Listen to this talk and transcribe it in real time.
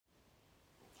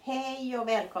Hej och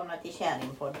välkomna till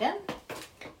Käringpodden.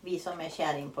 Vi som är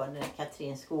Käringpodden är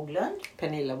Katrin Skoglund,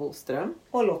 Pernilla Boström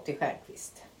och Lottie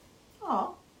Stjernqvist.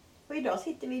 Ja, och idag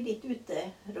sitter vi i ditt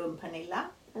uterum, Pernilla.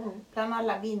 Bland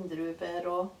alla vindruvor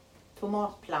och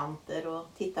tomatplanter och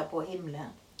tittar på himlen.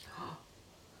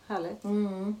 Härligt.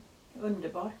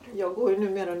 Underbart. Jag går ju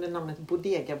numera under namnet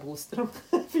Bodega Boström.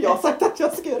 För jag har sagt att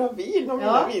jag ska göra vin om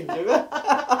mina vindruvor.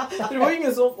 Det var ju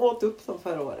ingen som åt upp dem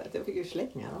förra året. Jag fick ju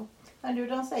slänga dem. Men du,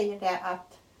 de säger det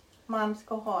att man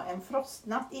ska ha en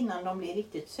frostnatt innan de blir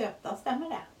riktigt söta. Stämmer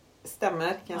det?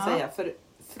 Stämmer kan jag säga. För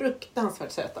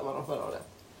fruktansvärt söta var de förra året.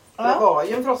 Ja. Det var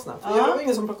ju en frostnatt. För jag var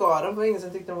ingen som plockade dem. Det var ingen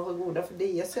som tyckte de var så goda. För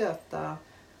det är söta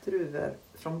druvor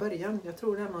från början. Jag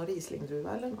tror det är någon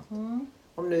Rieslingdruva eller något.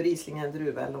 Om nu Riesling är en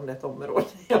druva eller om det är ett område.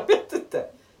 Jag vet inte.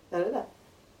 Är det det?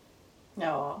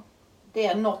 Ja, det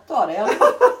är något av det.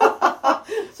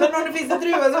 Men om det finns en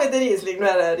druva som heter Riesling, då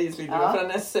är det Rieslingdruva. För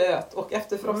den är söt. Och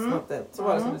efter frostnatten så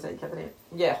var det som du säger, Katrin.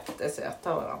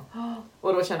 Jättesöta var de.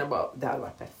 Och då kände jag bara, det hade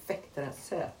varit perfekt. Det där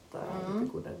söta,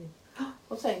 lite goda vin.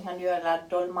 Och sen kan du göra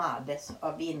dolmades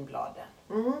av vinbladen.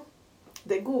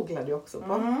 Det googlade jag också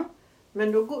på.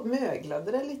 Men då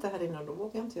möglade det lite här inne och då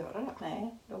vågade jag inte göra det.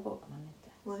 Nej, då vågar man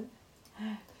inte.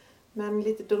 Nej. Men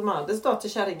lite dolmades då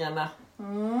till kärringarna.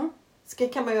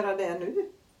 Kan man göra det nu?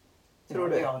 Tror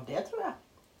du? Ja, det tror jag.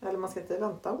 Eller man ska inte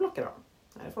vänta och blocka dem?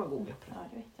 Nej, det får man googla på. Ja,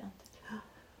 det vet jag inte.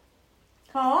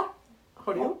 Ja.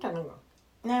 Har du gjort det någon gång?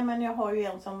 Nej, men jag har ju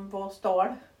en som var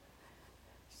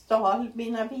stal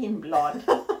mina vinblad.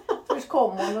 Först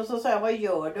kom hon och så sa jag, vad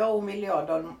gör du? Och hon ville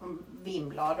göra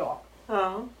vinblad då.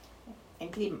 Ja. En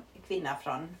kvinna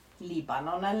från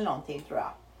Libanon eller någonting tror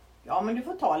jag. Ja, men du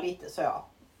får ta lite, så jag.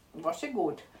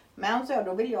 Varsågod. Men så jag,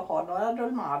 då vill jag ha några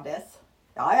dolmades.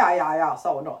 Ja,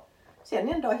 sa hon då. Sen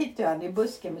en dag hittade jag henne i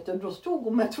busken och då stod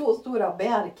hon med 2 stora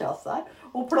bärkassar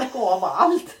och plockade av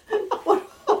allt.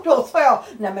 Och då sa jag,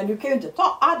 nej men du kan ju inte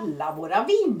ta alla våra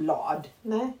vinblad.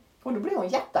 Nej. Och då blev hon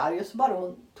jättearg och så bara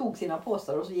hon tog sina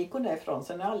påsar och så gick hon därifrån.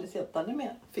 Sen har jag aldrig sett henne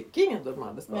mer. Fick ingen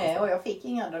dolmades då? Nej, och jag fick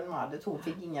inga dolmades. Hon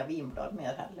fick inga vinblad mer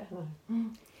heller.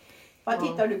 Vad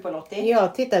tittar du på, Lottie?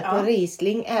 Jag tittar på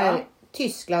Riesling är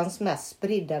Tysklands mest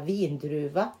spridda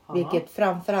vindruva. Vilket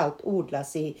framförallt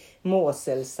odlas i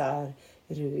Moselsaar.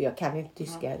 Jag kan inte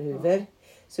tyska ruvor.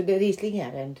 Så Riesling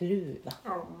är en druva.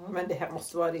 Ja, men det här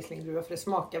måste vara Rieslingdruva för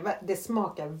det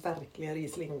smakar verkligen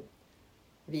Riesling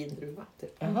vindruva.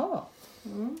 Typ. Jaha.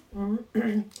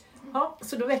 Ja,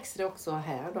 så då växer det också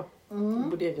här då.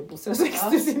 Bodegabossen så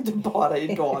växer det inte bara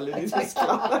i Dalen i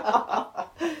Tyskland.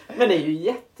 Men det är ju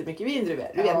jättemycket vindruvor.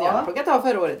 Du vet när jag plockade av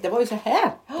förra året. Det var ju så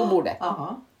här på bordet.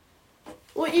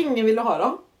 Och ingen ville ha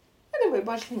dem. Men det var ju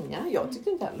bara slänga. Jag tyckte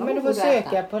inte heller. Men du får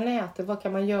söka på nätet. Vad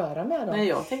kan man göra med dem? Nej,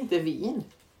 jag tänkte vin.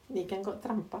 Ni kan gå och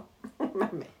trampa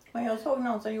med mig. Men jag såg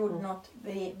någon som gjorde något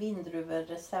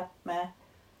vindruvorecept med,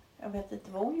 jag vet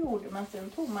inte vad hon gjorde, men sen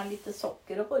tog man lite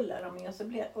socker och rullade dem i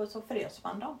och så frös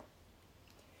man dem.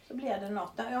 Så blev det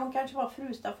något. De kanske var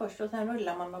frusta först och sen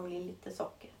rullar man dem i lite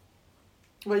socker.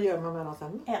 Vad gör man med dem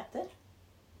sen? Äter.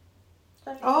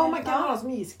 Ja, man kan ha dem som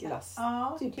isglass.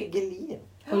 Ja, typ gelin.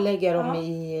 Och lägga dem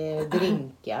i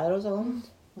drinkar och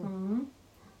sånt.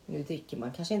 Nu dricker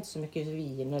man kanske inte så mycket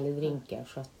vin eller drinkar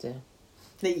så att...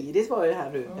 Nej, Iris var ju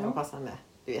här nu. Jag passade.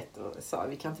 Du vet, och sa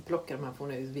vi kan inte plocka dem här för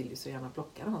hon vill ju så gärna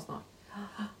plocka dem snart.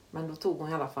 Men då tog hon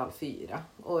i alla fall 4.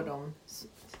 Och de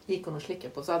gick hon och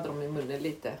slickade på så hade de i munnen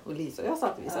lite. Och Lisa och jag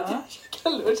satt vid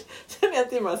köket. Sen en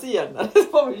timme senare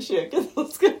så var vi i köket och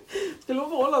skulle hon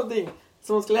få någonting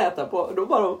som hon skulle äta på. Och då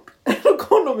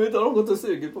kom de ut och de gått och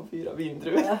sugit på 4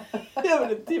 vindruvor.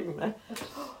 Över en timme.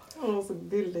 Det var så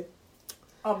gulligt.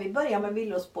 Ja, vi börjar med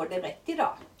villospår direkt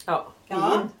idag. Ja,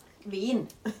 vin.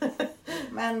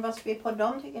 Men vad ska vi på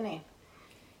dem tycker ni?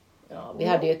 Ja, vi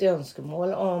hade ju ett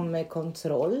önskemål om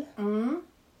kontroll.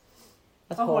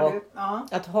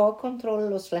 Att ha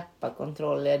kontroll och släppa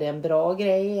kontroll. Är det en bra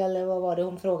grej eller vad var det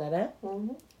hon frågade?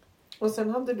 Och sen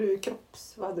hade du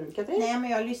vad hade du, Katrin? Nej, men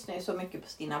jag lyssnar ju så mycket på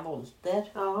Stina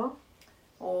Wolter. Ja.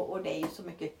 Och det är ju så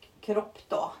mycket kropp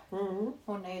då.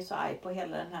 Hon är ju så arg på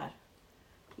hela den här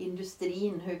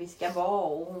industrin, hur vi ska vara,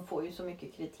 och hon får ju så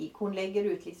mycket kritik. Hon lägger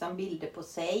ut liksom bilder på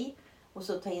sig och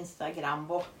så tar Instagram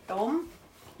bort dem.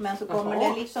 Men så kommer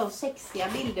det liksom sexiga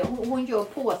bilder. Hon gör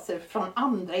poser från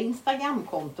andra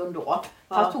Instagramkonton då.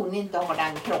 Fast hon inte har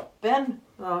den kroppen.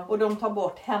 Och de tar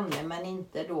bort henne men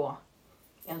inte då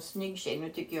en snygg tjej. Nu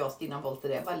tycker jag Stina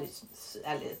Wolter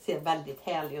ser väldigt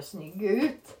härlig och snygg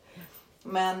ut.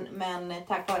 Men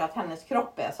tack vare att hennes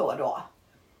kropp är så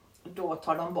då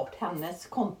tar de bort hennes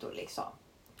konto liksom.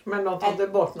 Men de tar inte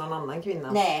bort någon annan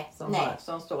kvinna? Nej,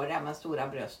 som står där med stora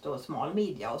bröst och smal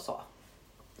midja och så.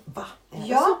 Va?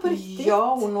 Ja, på riktigt?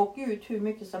 Ja, hon åker ut hur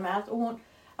mycket som helst. Och hon,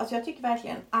 alltså jag tycker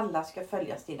verkligen alla ska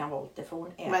följa Stina Wolter för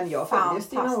hon är Men jag följer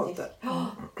Stina fantastisk.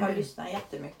 Wolter. Jag lyssnar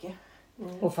jättemycket.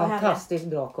 Och fantastiskt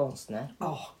bra konstnär.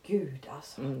 Gud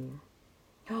alltså.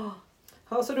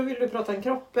 Ja, så då vill du prata om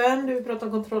kroppen, du vill prata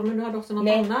om kontroll, men du hade också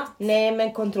något annat. Nej,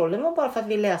 men kontrollen var bara för att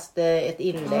vi läste ett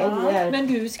inlägg. Där. Men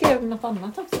du skrev något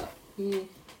annat också.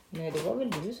 Nej, det var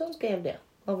väl du som skrev det.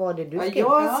 Vad var det du skrev?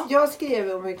 Jag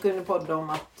skrev om vi kunde podda om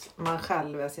att man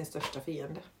själv är sin största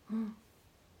fiende.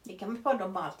 Det kan vi podda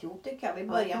om alltihop tycker jag. Vi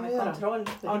börjar med kontroll.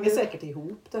 Det hänger säkert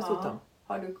ihop dessutom.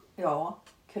 Har du,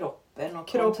 kroppen och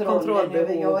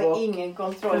kontrollbehov. Jag har ingen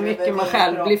kontroll hur mycket man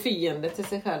själv blir fiende till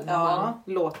sig själv när man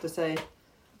låter sig.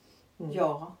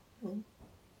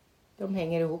 De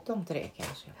hänger ihop de tre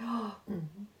kanske.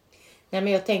 Nej, men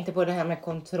jag tänkte på det här med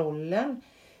kontrollen.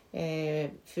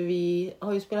 För vi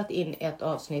har ju spelat in ett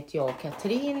avsnitt, jag och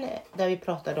Katrin, där vi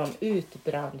pratade om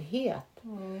utbrändhet.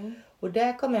 Och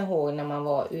där kommer jag ihåg när man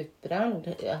var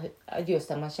utbränd, just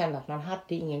när man kände att man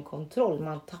hade ingen kontroll,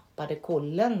 man tappade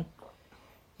kollen.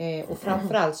 Och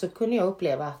framförallt så kunde jag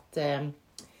uppleva att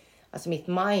alltså mitt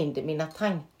mind, mina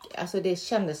tankar, alltså det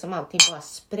kändes som allting bara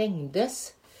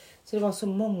sprängdes. Så det var så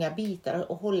många bitar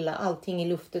att hålla allting i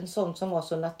luften, sånt som var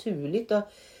så naturligt och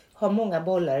ha många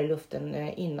bollar i luften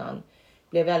innan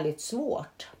blev väldigt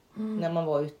svårt när man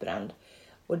var utbränd.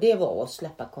 Och det var att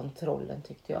släppa kontrollen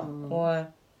tyckte jag. Och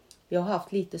jag har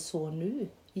haft lite så nu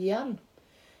igen.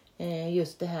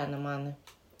 Just det här när man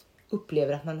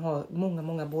upplever att man har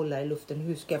många bollar i luften.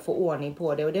 Hur ska jag få ordning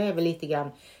på det? Och det är väl lite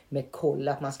grann med koll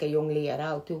att man ska jonglera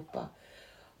alltihopa.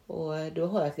 Och då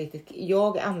har jag ett litet,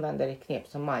 jag använder ett knep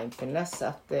som mindfulness,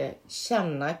 att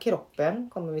känna kroppen,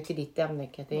 kommer vi till ditt ämne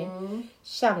Katrin,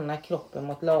 känna kroppen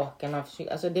mot lakan,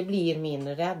 alltså det blir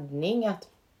min räddning att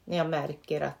när jag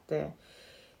märker att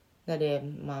när det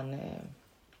man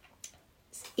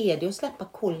är det att släppa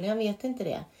kollen, jag vet inte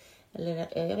det, eller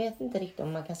jag vet inte riktigt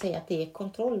om man kan säga att det är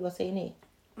kontroll, vad säger ni?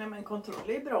 Nej, men kontroll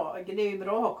är bra, det är ju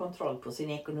bra att ha kontroll på sin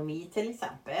ekonomi till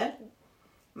exempel,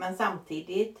 men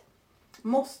samtidigt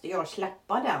måste jag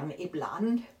släppa den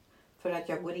ibland för att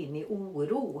jag går in i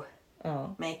oro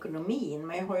med ekonomin.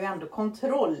 Men jag har ju ändå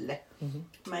kontroll.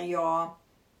 Men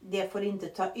det får inte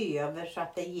ta över så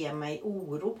att det ger mig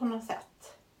oro på något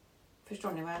sätt.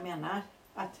 Förstår ni vad jag menar?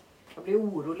 Att jag blir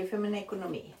orolig för min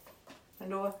ekonomi. Men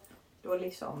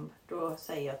då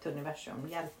säger jag till universum,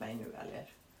 hjälp mig nu eller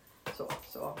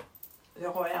så.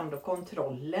 Jag har ändå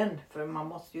kontrollen, för man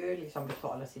måste ju liksom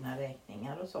betala sina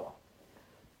räkningar och så.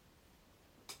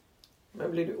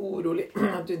 Men blir du orolig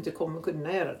att du inte kommer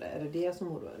kunna göra det? Är det det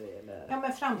som oroar dig? Eller? Ja,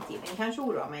 men framtiden kanske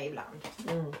oroar mig ibland.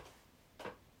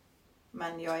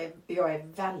 Men jag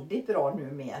är väldigt bra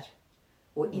nu mer.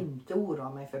 Och inte oroa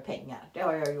mig för pengar. Det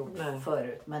har jag gjort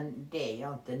förut. Men det är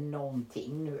jag inte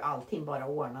någonting nu. Allting bara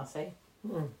ordnar sig.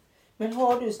 Men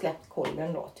har du släppt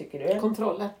kollen då tycker du?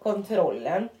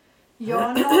 Kontrollen. Ja,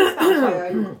 någonstans har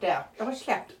jag gjort det. Jag har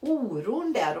släppt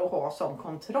oron där och ha som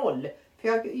kontroll. För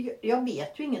jag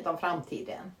vet ju inget om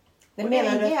framtiden. Och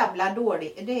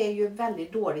det är ju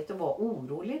väldigt dåligt att vara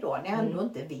orolig då. När jag ändå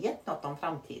inte vet något om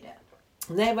framtiden.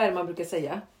 Nej, vad är det man brukar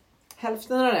säga?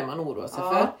 Hälften av det man oroar sig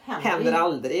för händer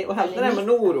aldrig. Och hälften av det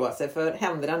man oroar sig för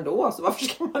händer ändå. Så varför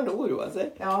ska man oroa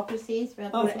sig? Ja, precis. Men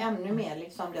jag tror det är ännu mer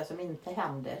liksom det som inte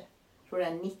händer. Jag tror det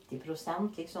är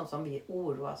 90% liksom som vi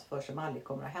oroas för som aldrig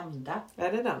kommer att hända.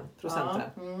 Är det den procenten?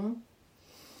 Ja.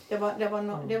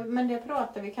 Men det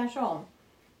pratar vi kanske om.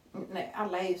 Nej,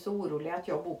 alla är ju så oroliga att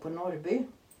jag bor på Norrby.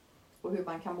 Och hur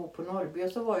man kan bo på Norrby.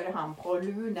 Och så var ju det han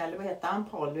Paludan, eller vad heter han?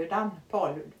 Paludan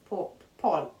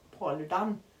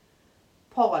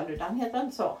heter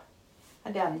han så.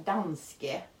 Den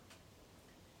danske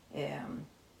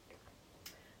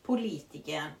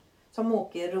politikern som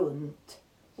åker runt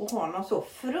och har några så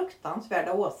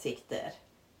fruktansvärda åsikter.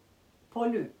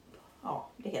 Ja,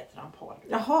 det heter han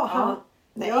Paludan. Jaha, han.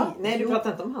 Nej, du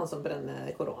pratar inte om han som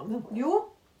bränner Koranen. Jo.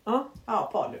 Ja,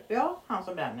 Paludan. Ja, han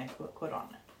som bränner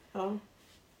Koranen.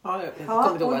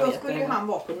 Och då skulle ju han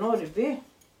vara på Norrby.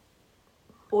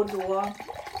 Och då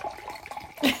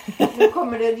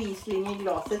kommer det Riesling i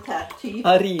glaset här. Typ.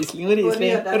 Ja, Riesling.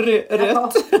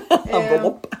 Rött.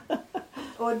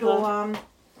 Och då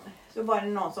så var det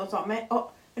någon som sa, men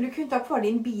du kan ju inte ha kvar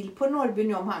din bil på Norrby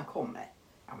nu om han kommer.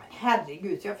 Ja, men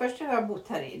herregud, först har jag bott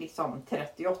här i liksom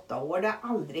 38 år. Det har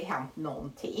aldrig hänt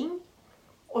någonting.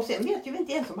 Och sen vet ju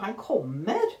inte ens om han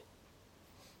kommer.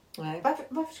 Nej.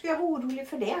 Varför ska jag vara orolig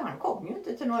för det? Han kommer ju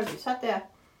inte till Norrby. Så att det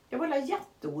var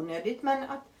jätteonödigt. Men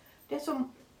att det är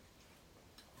som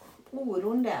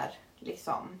oron där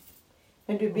liksom.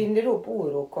 Men du binder upp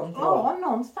oro och kontroll. Ja,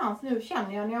 någonstans nu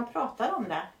känner jag när jag pratar om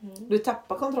det. Du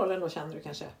tappar kontrollen då, känner du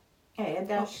kanske?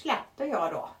 Den släpper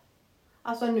jag då.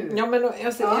 Alltså nu. Ja, men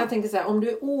jag tänker så här, om du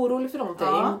är orolig för någonting,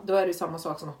 då är det ju samma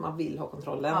sak som att man vill ha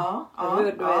kontrollen. Då är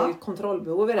det ju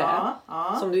kontrollbehov i det.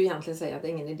 Som du egentligen säger att det är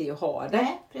ingen idé att ha det.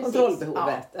 Nej, precis.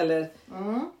 Kontrollbehovet. Ja. Eller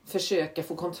försöka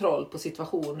få kontroll på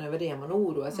situationen över det man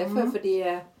oroar sig för. För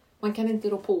det, man kan inte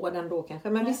rå på den då kanske.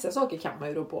 Men vissa saker kan man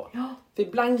ju rå på. Ja. För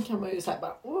ibland kan man ju säga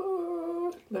bara,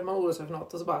 när man oroar sig för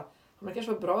något och så bara, men det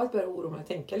kanske var bra att börja oroa mig och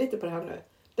tänka lite på det här nu.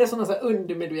 Det är sådana så här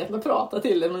undermedvetna prata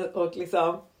till en och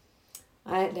liksom,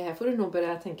 nej, det här får du nog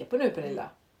börja tänka på nu, Pernilla.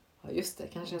 Ja, just det,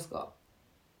 kanske jag ska.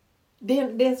 Det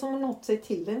är som att nått sig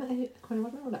till den. Har ni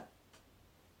varit med om det?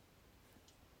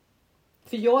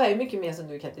 För jag är mycket mer som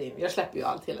du, Katrin. Jag släpper ju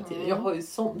allt hela tiden. Jag har ju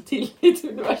sån tillit till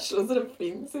universum så det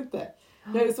finns inte.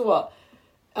 Jag är så,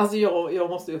 alltså jag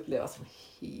måste uppleva som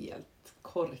helt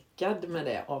korkad med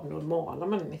det av normala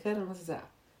människor, man ska säga.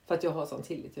 För att jag har sån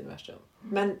tillit till universum.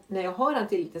 Men när jag har den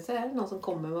tilliten så är det någon som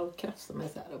kommer och krafsar mig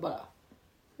så här och bara,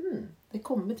 det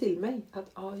kommer till mig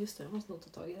att just det, jag måste nog ta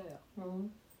tag i det. Ja.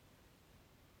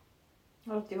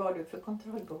 Vad har du för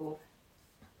kontrollbehov?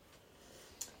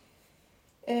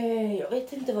 Jag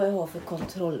vet inte vad jag har för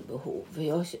kontrollbehov.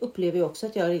 Jag upplever ju också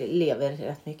att jag lever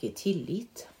rätt mycket i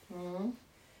tillit.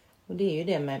 Och det är ju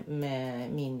det med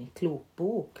min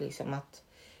klokbok. Liksom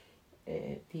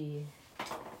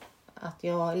att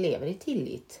jag lever i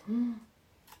tillit.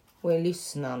 Och är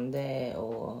lyssnande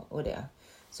och det.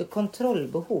 Så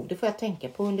kontrollbehov, det får jag tänka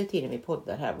på under tiden vi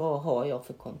poddar här. Vad har jag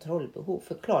för kontrollbehov?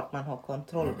 För klart man har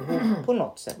kontrollbehov på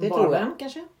något sätt. Det tror jag.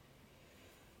 Kanske?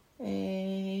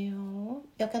 Ja,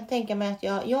 jag kan tänka mig att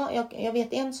jag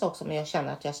vet en sak som jag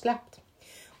känner att jag släppt.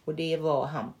 Och det var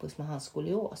Hampus med hans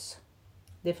skolios.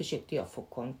 Det försökte jag få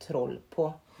kontroll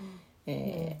på.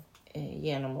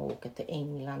 Genom att åka till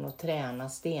England och träna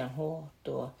stenhårt.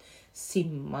 Och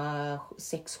simma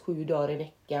 6-7 dagar i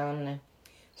veckan.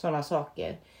 Sådana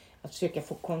saker. Att försöka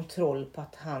få kontroll på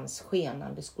att hans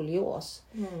skenande skolios.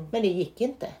 Men det gick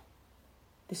inte.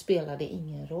 Det spelade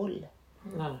ingen roll.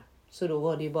 Nej. Så då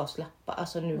var det ju bara att släppa.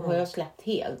 Alltså nu har jag släppt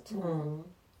helt.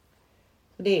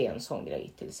 Så det är en sån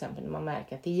grej till exempel. När man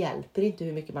märker att det hjälper inte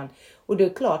hur mycket man... Och det är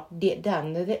klart,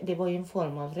 det var ju en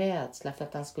form av rädsla för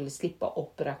att han skulle slippa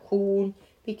operation.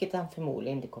 Vilket han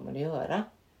förmodligen inte kommer att göra.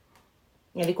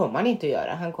 Ja, det kommer han inte att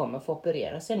göra. Han kommer få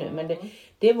operera sig nu. Men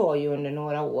det var ju under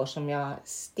några år som jag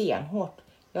stenhårt...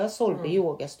 Jag sålde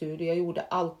yogastudio. Jag gjorde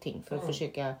allting för att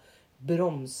försöka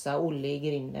bromsa Olle i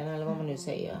grinden. Eller vad man nu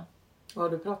säger. Ja,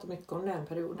 du pratade mycket om den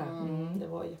perioden. Det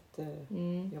var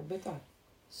jättejobbigt där.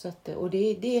 Så att, och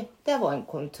det var en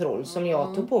kontroll som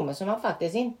jag tog på mig. Som man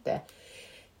faktiskt inte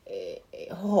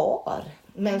har.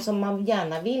 Men som man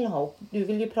gärna vill ha. Du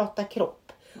vill ju prata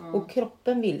kropp. Och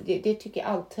kroppen vill, det tycker jag,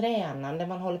 allt tränande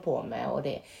man håller på med. Och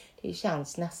det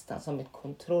känns nästan som ett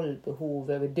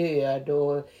kontrollbehov över död.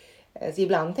 Och, alltså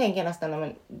ibland tänker jag nästan,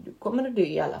 men du kommer att dö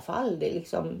i alla fall. Det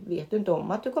liksom, vet du inte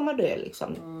om att du kommer att dö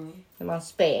liksom. När man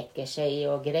späker sig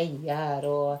och grejar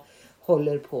och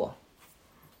håller på.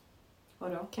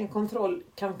 Vadå?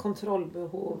 Kan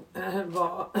kontrollbehov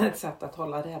vara ett sätt att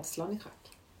hålla rädslan i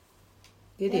schack?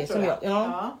 Det är det som jag...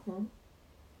 Ja.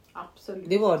 Absolut.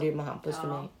 Det var det ju med Hampus för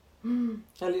mig.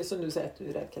 Eller som du säger att du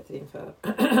är rädd, Katrin, för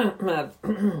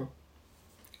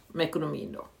med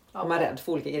ekonomin då. Om man är rädd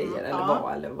för olika grejer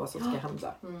eller vad som ska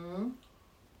hända.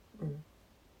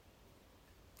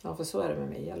 Ja, för så är det med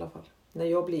mig i alla fall.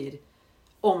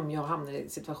 Om jag hamnar i en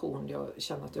situation där jag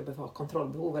känner att jag behöver ha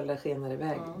kontrollbehov eller skenar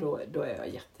iväg, då är jag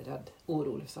jätterädd,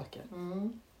 orolig för saker.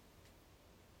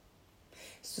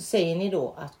 Så säger ni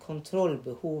då att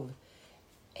kontrollbehov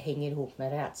hänger ihop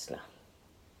med rädsla?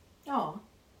 Ja.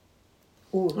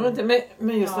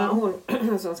 Men just när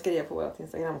hon som skrev på vårt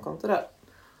Instagramkonto där.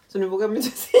 Så nu vågar jag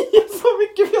inte säga så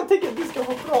mycket för jag tänker att du ska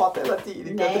få prata hela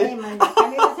tiden. Nej, men det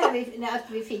kan vi säga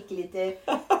att vi fick lite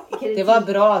kritik. Det var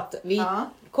bra att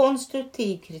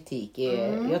konstruktiv kritik.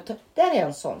 Det är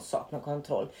en sån sak med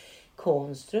kontroll.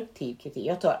 Konstruktiv kritik.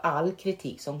 Jag tar all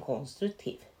kritik som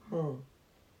konstruktiv.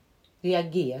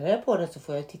 Reagerar jag på det så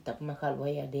får jag titta på mig själv. Vad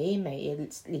är det i mig?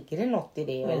 Ligger det något i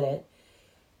det? Eller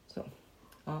så.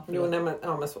 Ja,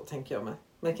 men så tänker jag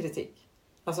med kritik.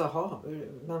 Alltså,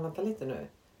 men vänta lite nu.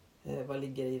 Vad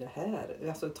ligger i det här?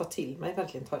 Alltså ta till mig,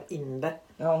 verkligen ta in det.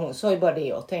 Ja, hon sa ju bara det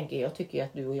jag tänker. Jag tycker ju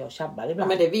att du och jag tjabbar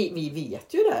ibland. Ja, men vi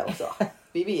vet ju det också.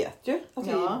 Vi vet ju att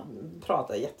vi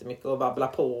pratar jättemycket och babblar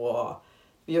på.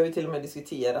 Vi har ju till och med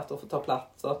diskuterat att få ta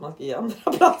plats och att man ska ge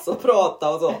andra plats och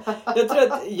prata och så. Jag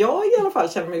tror att jag i alla fall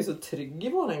känner mig så trygg i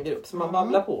våran grupp. Så man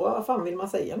babblar på. Vad fan vill man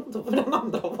säga något då för den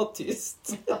andra att vara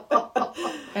tyst?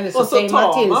 Eller så och så säger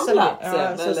man till platsen.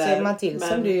 Ja, så säger man till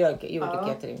som du gjorde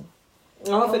Katrin.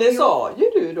 Ja, för det sa ju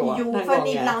du då. Jo, för gången.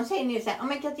 Ibland säger ni så här,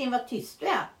 men Katrin, vad tyst du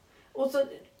är. Och så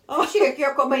försöker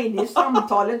jag komma in i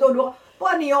samtalet och då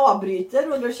bara ni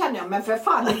avbryter och då känner jag, men för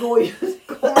fan, det går ju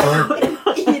att komma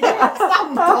in i det här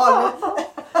samtalet.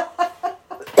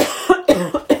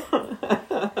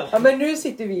 Ja, men nu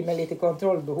sitter vi med lite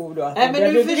kontrollbehov då. Nej, men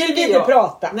nu vill vi inte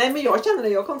prata. Nej, men jag känner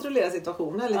att jag kontrollerar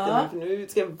situationen lite nu. För nu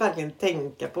ska jag verkligen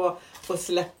tänka på att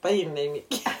släppa in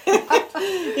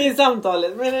i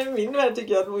samtalet. Men i min värld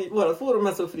tycker jag att våra forum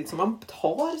är så fritt så man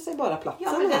tar sig bara platsen.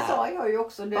 Ja, men det här. sa jag ju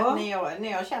också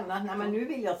när jag känner att nej, men nu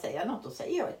vill jag säga något och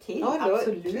säger jag till. Ja,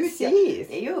 absolut.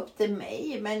 Det är ju upp till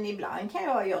mig, men ibland kan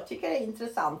jag tycker det är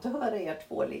intressant att höra er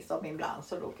två liksom ibland,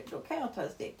 så då kan jag ta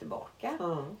ett steg tillbaka.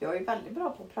 Jag är väldigt bra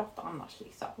på att prata annars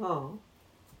liksom.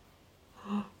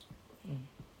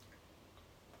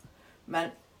 Men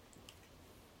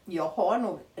jag har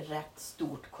nog rätt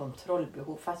stort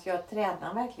kontrollbehov, fast jag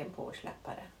tränar verkligen på att släppa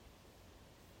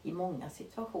det. I många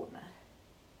situationer.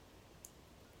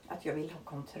 Att jag vill ha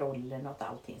kontrollen och att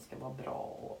allting ska vara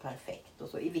bra och perfekt och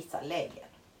så i vissa lägen.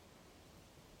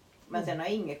 Men sen har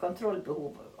jag inget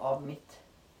kontrollbehov av mitt,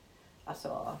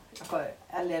 alltså,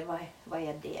 eller vad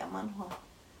är det man har?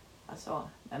 Alltså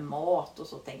med mat och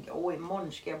så tänker jag,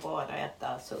 imorgon ska jag bara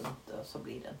äta sunt och så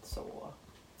blir det inte så.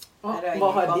 Vad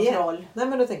har det? Nej,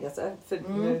 men då tänker jag så här, för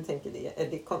nu tänker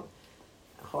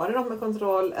har det något med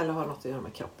kontroll eller har det något att göra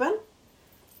med kroppen?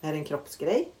 Är det en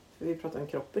kroppsgrej? För vi pratade om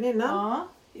kroppen innan. Ja,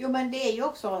 jo, men det är ju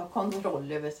också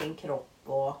kontroll över sin kropp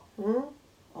och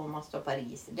om man stoppar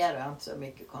i sig. Där har jag inte så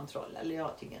mycket kontroll. Eller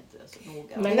jag tycker inte det är så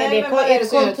noga. Men är det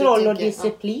kontroll och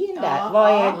disciplin där? Ja,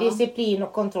 vad är disciplin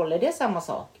och kontroll? Är det samma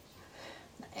sak?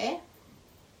 Nej.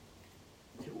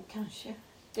 Jo, kanske.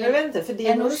 Jag vet inte,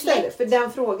 för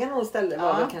den frågan hon ställde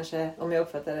var väl kanske, om jag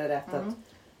uppfattar det rätt, att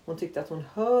hon tyckte att hon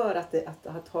hör att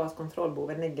ha ett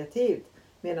kontrollbehov är negativt.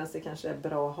 Medan det kanske är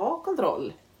bra att ha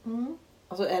kontroll.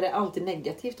 Alltså är det alltid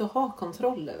negativt att ha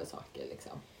kontroll över saker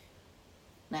liksom?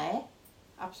 Nej,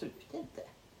 absolut inte.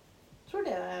 Jag tror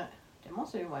det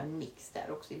måste ju vara en mix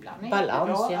där också ibland.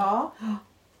 Balans, ja.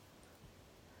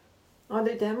 Ja,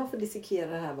 det är där man får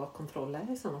dissekera det här vad kontroll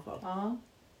är i sådana fall. Ja.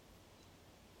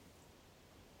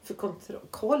 För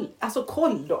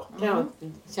koll då kan jag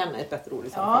känna ett bättre ord i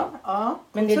så fall. Ja.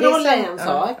 Men kontroll är en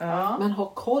sak, men ha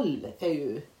koll är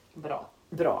ju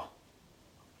bra.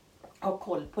 Ha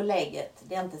koll på läget,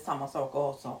 det är inte samma sak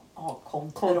att ha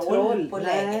kontroll på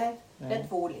läget. Det är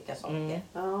två olika saker.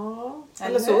 Ja,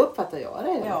 eller så uppfattar jag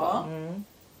det. Ja.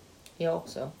 Jag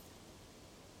också.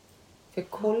 För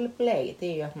koll på läget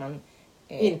är ju att man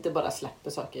inte bara släpper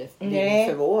saker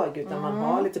för våg, utan man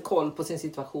har lite koll på sin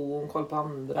situation, koll på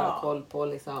andra, koll på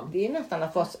liksom. Det är nästan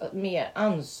att vara mer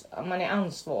man är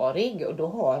ansvarig och då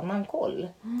har man koll.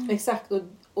 Exakt,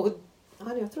 och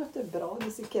jag tror att det är bra att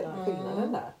dissekera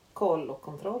skillnaden där. Koll och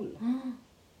kontroll.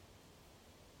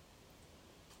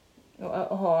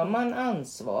 Och har man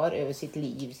ansvar över sitt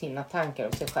liv, sina tankar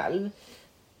och sig själv,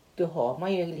 då har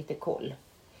man ju lite koll.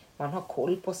 Man har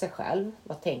koll på sig själv.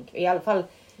 I alla fall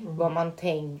vad man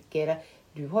tänker.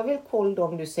 Du har väl koll då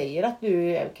om du säger att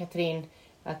du, Katrin,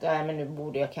 att men nu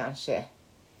borde jag kanske.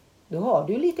 Då har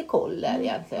du lite koll där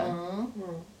egentligen.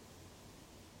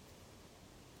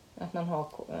 Att man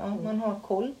har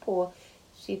koll på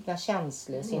sina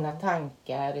känslor, sina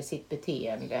tankar, sitt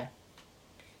beteende.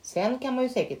 Sen kan man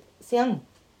ju sen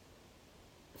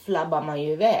flabbar man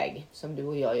ju iväg som du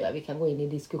och jag gör. Vi kan gå in i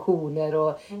diskussioner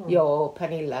och jag och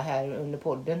Pernilla här under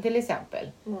podden till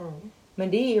exempel.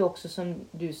 Men det är ju också som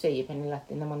du säger, Pernilla, att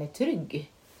när man är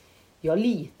trygg. Jag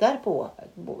litar på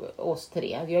oss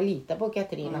tre. Jag litar på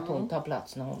Katrin att hon tar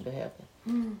plats när hon behöver.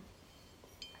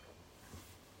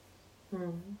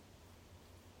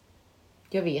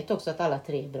 Jag vet också att alla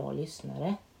tre är bra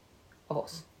lyssnare av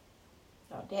oss.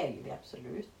 Ja, det är ju vi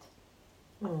absolut.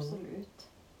 Absolut.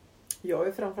 Jag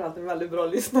är framförallt en väldigt bra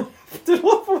lyssnare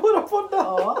efteråt på våra poddar.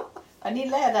 Ja,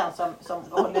 Pernilla är den som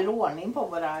håller ordning på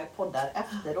våra poddar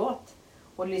efteråt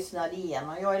och lyssnar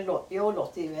igenom. Jag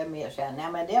låter ju mer säga,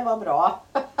 nej men det var bra.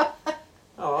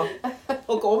 Ja,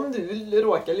 och om du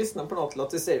råkar lyssna på något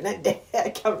Lotte säger, nej det här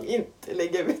kan vi inte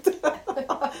lägga ut.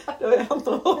 Det har jag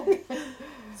nog.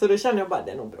 Så då känner jag bara,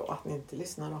 det är nog bra att ni inte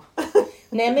lyssnar då.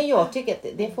 Nej, men jag tycker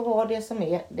att det får vara det som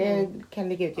är. Det kan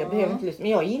ligga ut. Jag behöver inte lyssna.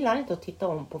 Men jag gillar inte att titta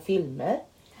om på filmer.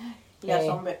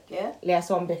 Läsa om böcker.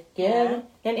 Läsa om böcker. Mm.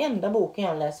 Den enda boken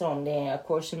jag läser om det är A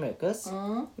Course in Miracles.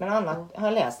 Men annat, har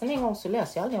jag läst den en gång så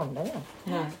läser jag aldrig om den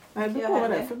igen. Nej, det beror på vad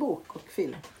det är för bok och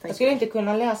film. Jag skulle inte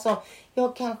kunna läsa om.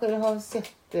 Jag kanske har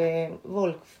sett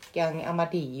Wolfgang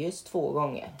Amadeus 2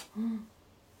 gånger.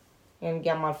 En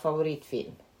gammal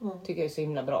favoritfilm. Tycker jag är så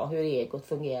himla bra. Hur egot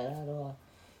fungerar och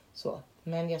så.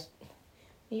 Men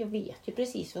jag vet ju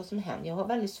precis vad som händer. Jag har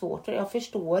väldigt svårt. Jag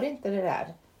förstår inte det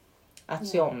där. Att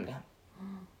se om det.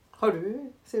 Har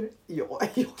du? Ser du? Ja,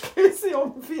 jag kan ju se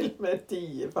om filmer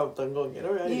 10-15 gånger.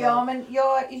 Och Ja, men jag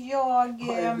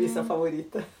har vissa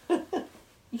favoriter.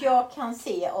 Jag kan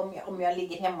se om jag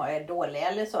ligger hemma och är dålig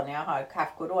eller så när jag har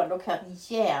haft corona. Då kan jag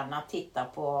gärna titta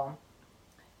på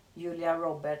Julia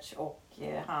Roberts och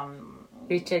han...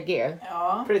 Richard Gere.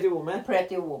 Ja,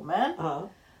 Pretty Woman. Ja.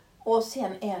 Och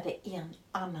sen är det en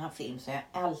annan film som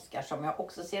jag älskar som jag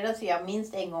också ser. Den ser jag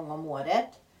minst en gång om året.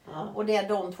 Ja. Och det är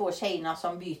de 2 tjejerna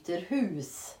som byter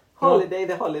hus. Holiday,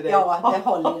 The Holiday. Ja, The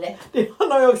Holiday. Det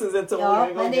har jag också sett så många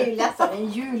gånger. Men det är ju nästan en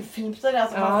julfilm så där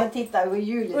som man ska titta över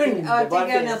julen. Underbar Jag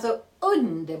tycker den är så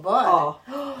underbar. Ja.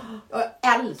 Jag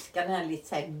älskar den här lite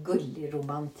så här gullig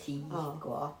romantik.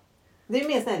 Och... Det är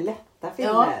mer sådana här lätta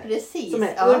filmer. Ja, precis. Som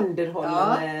är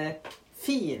underhållande,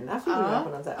 fina filmer på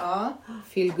något sätt. Ja.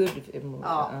 Feel good.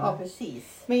 Ja,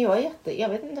 precis. Men jag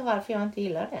vet inte varför jag inte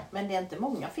gillar det. Men det är inte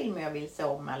många filmer jag vill se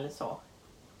om eller så.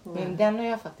 Men den har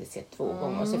jag faktiskt sett 2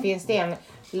 gånger. Och så finns det en,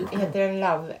 heter den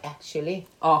Love Actually.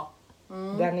 Ja.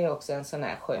 Den är också en sån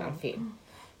här skön film.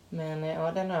 Men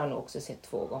ja, den har jag nog också sett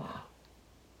 2 gånger.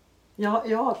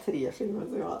 Jag har 3 filmer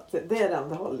som jag har sett. Det är den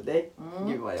The Holiday.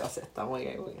 Gud vad jag har sett den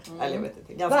många gånger. Eller jag vet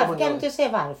inte. Ganska Varför många kan du gånger. inte säga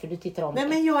varför du tittar om Nej, det?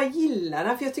 men jag gillar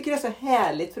den för jag tycker det är så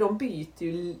härligt för de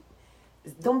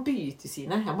byter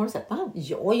sina hem. Har du sett den?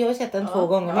 Ja, jag har sett den 2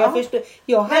 gånger. Men Ja. jag förstår.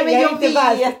 Jag Nej, men jag inte vet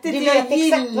varför. inte. Du Jag vet exakt vad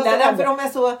gillar som den händer. för de är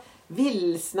så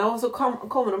vilsna och så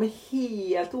kommer de i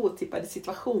helt otippade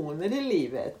situationer i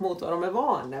livet mot vad de är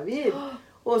vana vid.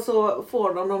 Och så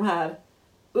får de här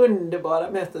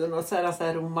underbara möten och så är den så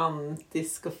här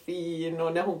romantisk och fin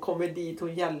och när hon kommer dit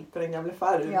hon hjälper den gamla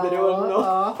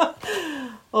farbrorn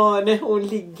och när hon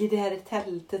ligger där i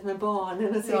tältet med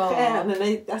barnen och ser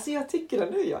stjärnorna. Alltså jag tycker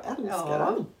den nu, jag älskar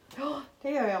den. Ja, det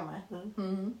gör jag med.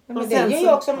 Men Och det sen gör så-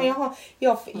 jag också. Men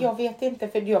jag vet inte.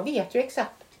 För jag vet ju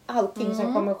exakt allting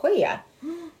som kommer ske.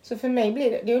 Så för mig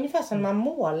blir det är ungefär som när man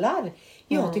målar.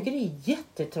 Jag tycker det är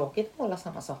jättetråkigt att måla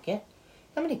samma saker.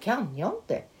 Ja, men det kan jag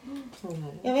inte.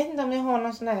 Jag vet inte om jag har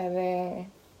någon sån här...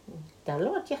 Det hade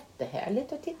varit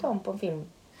jättehärligt att titta om på en film.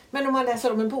 Men om man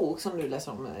läser om en bok som du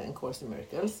läser om en Course in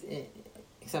Miracles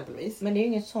exempelvis. Men det är ju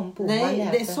ingen sån bok man Nej,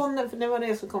 läser. det är sån, för det var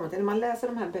det som kom till. När man läser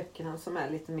de här böckerna som är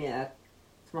lite mer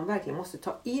som man verkligen måste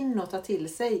ta in och ta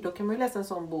till sig. Då kan man ju läsa en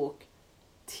sån bok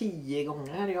 10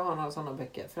 gånger. Jag har några sådana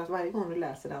böcker. För att varje gång du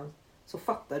läser den så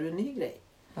fattar du en ny grej.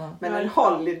 Ja. Men en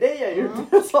Holiday är ju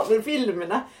inte så.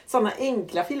 Filmerna, sådana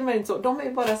enkla filmer är inte så. De är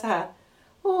ju bara så här.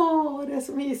 Åh, det är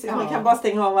så mysigt. Man kan bara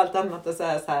stänga av allt annat och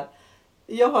säga så här.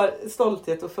 Jag har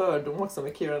Stolthet och fördom också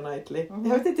med Keira Knightley.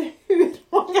 Jag vet inte hur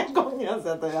många gånger jag har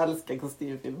sett att jag älskar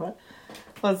kostymfilmer.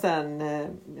 Och sen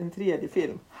en tredje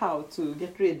film. How to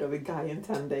get rid of a guy in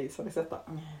 10 days. Har ni sett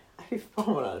den? Fy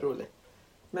fan vad den är rolig.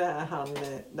 Men han,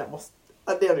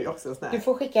 det är ju också en sån här. Du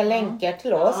får skicka länkar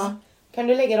till oss. Ja. Kan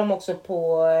du lägga dem också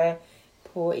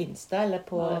på Insta eller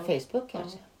på Facebook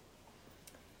kanske?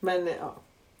 Men ja,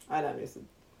 den är så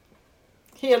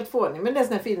helt fånig. Men det är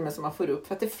såna här filmer som man får upp.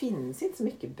 För att det finns inte så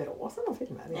mycket bra sådana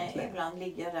filmer Nej, egentligen. ibland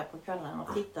ligger jag där på kvällen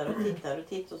och tittar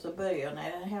och så börjar jag.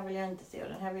 Nej, den här vill jag inte se och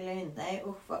den här vill jag inte. Nej,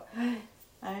 usch.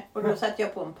 Nej. Och då sätter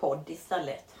jag på en podd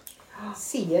istället.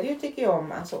 Serier tycker jag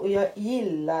om. Alltså, och jag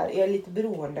är lite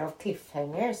beroende av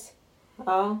cliffhangers.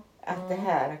 Ja. Att det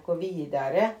här att gå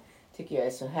vidare tycker jag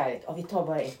är så härligt. Och vi tar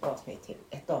bara ett avsnitt till.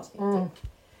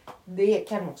 Det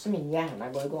kan också min hjärna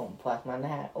gå igång på att man är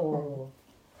här.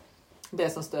 Det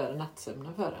som stör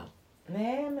nattsömnen för en.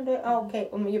 Nej, men det okej.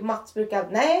 Och Mats brukar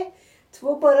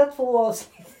bara 2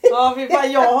 avsnitt. Ja,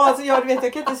 jag vet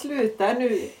jag kan inte sluta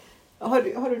nu.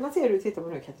 Har du någon serie du tittar på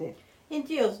nu, Katrin?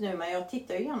 Inte just nu, men jag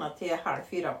tittar ju gärna till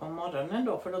 3:30 på morgonen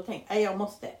då. För då tänker jag jag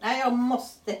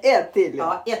måste. Ett till.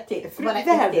 Ja, ett till. Bara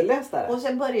värdelöst där. Och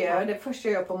sen börjar jag det första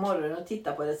jag gör på morgonen och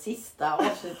tittar på det sista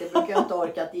avsnittet. Brukar jag inte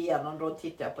orkat igenom, då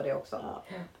tittar jag på det också.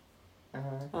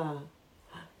 Ja.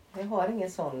 Jag har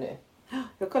ingen sån nu.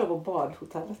 Jag kollar på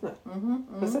Badhotellet nu.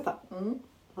 Har du sett den?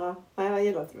 Ja, nej, jag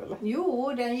gillar inte det.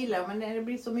 Jo, den gillar jag, men det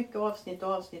blir så mycket avsnitt.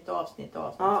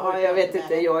 Ja, jag vet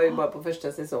inte. Jag är ju bara på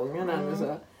första säsongen ännu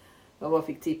så jag bara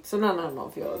fick tips om en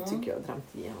annan för jag tycker jag har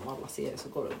drömt igenom alla serier så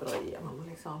går det att dra igenom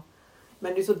liksom.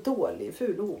 Men det är så dålig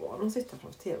ful ovan att sitta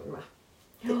framför tvn med.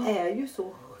 Det är ju så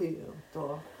skönt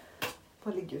att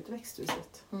bara ligga ute i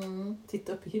växthuset.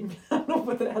 Titta upp i himlen och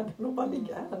på träden och bara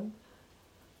ligga här.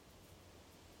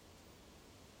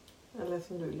 Eller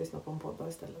som du lyssnar på en podd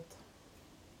istället.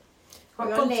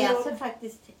 Jag läser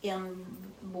faktiskt en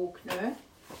bok nu.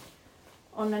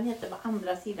 Och den heter På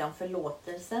andra sidan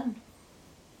förlåtelsen.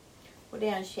 Och det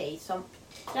är en tjej som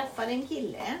träffar en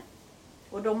kille.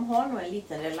 Och de har nog en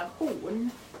liten relation.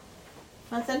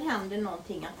 Men sen händer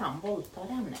någonting att han våldtar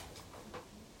henne.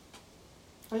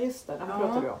 Ja just det, den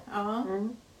pratar vi om. Ja.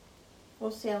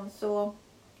 Och sen så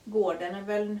går den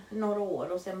väl några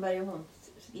år och sen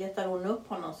letar hon upp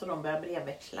honom så de börjar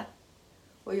brevväxla.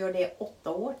 Och gör det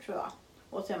 8 år tror jag.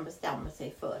 Och sen bestämmer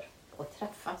sig för att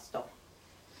träffas då.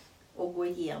 Och gå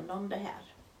igenom det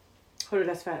här. Har du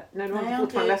läst färdigt? Nej, du har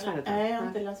fortfarande läst färdigt. Nej, jag har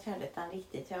inte läst färdigt än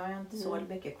riktigt. Jag har inte så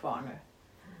mycket kvar nu.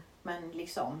 Men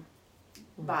liksom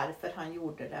varför han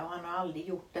gjorde det. Och han har aldrig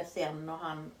gjort det sen. Och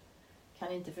han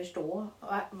kan inte förstå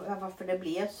varför det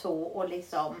blev så. Och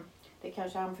liksom, det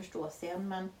kanske han förstår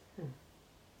sen.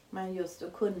 Men just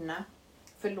att kunna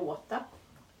förlåta.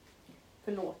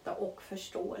 Förlåta och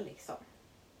förstå liksom.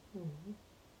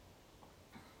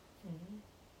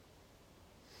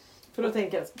 För då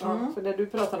tänker jag, för det du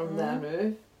pratar om där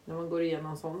nu, när man går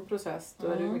igenom en sån process, då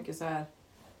är det mycket så här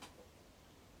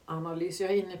analys.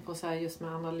 Jag är inne på så här just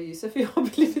med analyser, för jag har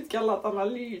blivit kallad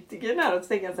analytiker här och så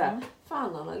tänker jag så här,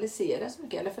 fan analyserar jag så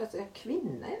mycket, eller för att jag är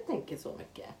kvinna jag tänker så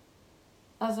mycket.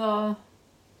 Alltså,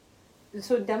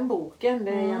 så den boken,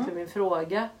 det är egentligen min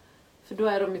fråga. För då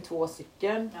är de ju 2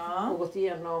 stycken och gått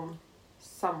igenom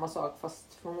samma sak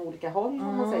fast från olika håll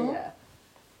om man säger.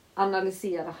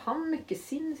 Analyserar han mycket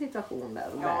sin situation där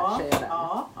och lär sig den?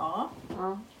 Ja.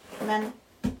 Men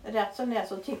rätt som det är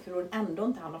så tycker hon ändå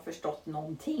inte han har förstått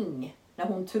någonting. När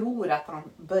hon tror att han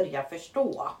börjar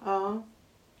förstå. Ja.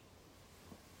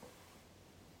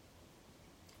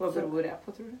 Vad beror det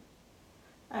på tror du?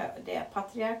 Det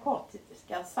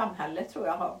patriarkatiska samhället tror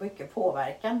jag har mycket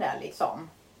påverkan där liksom.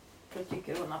 Då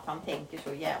tycker hon att han tänker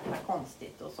så jävla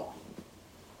konstigt och så.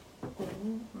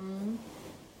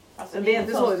 Alltså, det är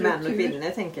inte så män och kvinnor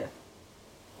tänker.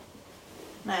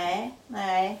 Nej.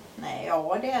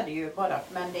 Ja, det är det ju bara.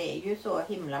 Men det är ju så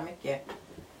himla mycket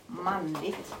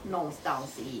manligt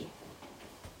någonstans i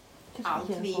allt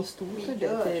vi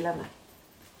gör.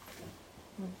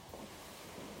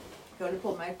 Jag håller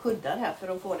på med kuddar här för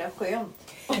att få det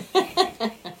skönt.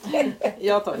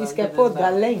 Vi ska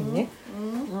podda länge.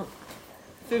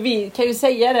 För vi kan ju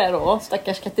säga det då,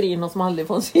 stackars Katrin som aldrig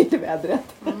får se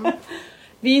vädret.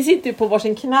 Vi sitter ju på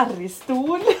varsin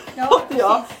knarristol. Ja,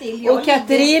 precis. Och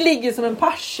Katrin ligger som en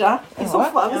pascha i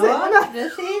soffan. Ja,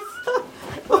 precis.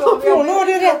 Hon har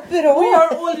det rätt bra. We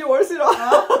are all yours idag.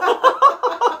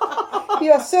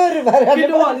 Jag servar henne.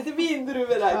 Vill du ha lite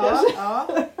vindruvor där kanske?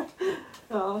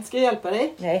 Ja. Ska jag hjälpa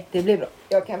dig? Nej, det blir bra.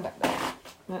 Jag kan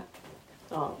bära.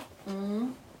 Ja.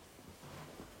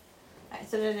 Nej,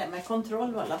 så det där med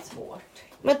kontroll var svårt.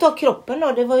 Men ta kroppen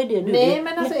då, det var ju det du... Nej,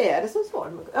 men alltså är det så svårt?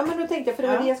 Ja, men då tänkte jag, för det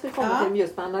var det jag skulle komma till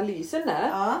just med analysen där.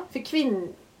 Ja.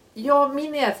 För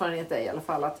min erfarenhet är i alla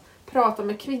fall att prata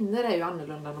med kvinnor är ju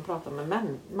annorlunda än att prata med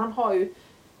män. Man har ju,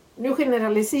 nu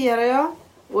generaliserar jag,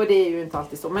 och det är ju inte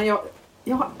alltid så, men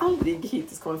jag har aldrig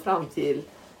hittills kommit fram till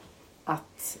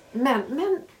att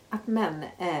män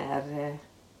är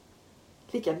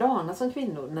likadana som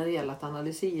kvinnor när det gäller att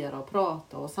analysera och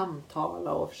prata och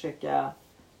samtala och försöka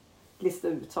lista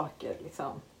ut saker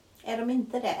liksom. Är de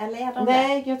inte det? Eller är de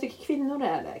Nej, jag tycker kvinnor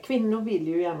är det. Kvinnor vill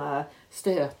ju gärna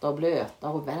stöta och blöta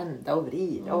och vända och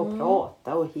vrida och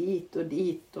prata och hit och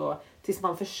dit och tills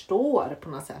man förstår på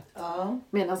något sätt. Ja.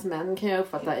 Medan män kan jag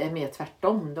uppfatta är mer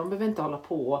tvärtom. De behöver inte hålla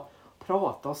på och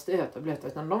prata och stöta och blöta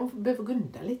utan de behöver gå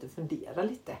undan lite och fundera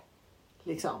lite.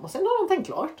 Liksom. Och sen har de tänkt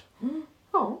klart.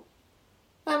 Ja.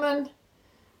 Nej, men,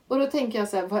 och då tänker jag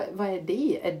så här, vad är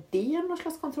det? Är det någon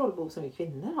slags kontrollbehov som vi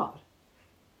kvinnor har?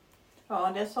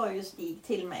 Ja, det sa ju Stig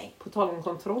till mig. På tal om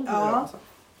kontroll. Ja, alltså.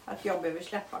 att jag behöver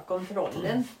släppa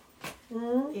kontrollen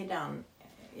i den.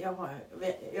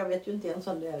 Jag vet ju inte ens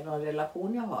om det är någon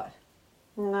relation jag har.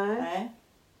 Nej.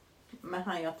 Men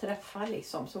han jag träffar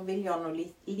liksom, så vill jag nog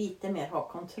lite mer ha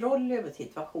kontroll över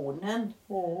situationen.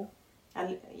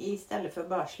 Istället för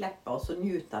bara släppa och så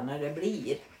njuta när det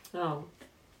blir. Ja.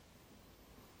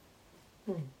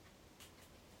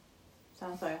 Så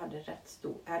han sa jag hade rätt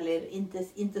stor, eller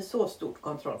inte så stort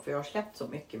kontroll för jag har släppt så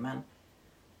mycket, men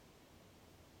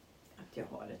att jag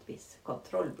har ett visst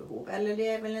kontrollbehov. Eller det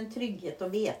är väl en trygghet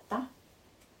att veta.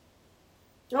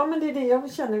 Ja, men det är det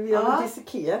jag känner. Vi har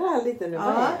dissekerat här lite nu. Vad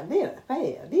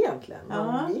är det egentligen? Vad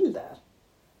man vill där?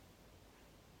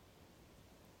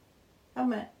 Ja,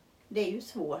 men det är ju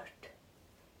svårt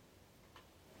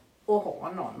att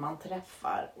ha någon man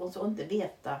träffar och så inte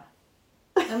veta.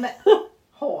 Men,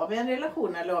 har vi en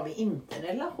relation eller har vi inte en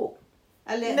relation?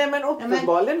 Eller, nej men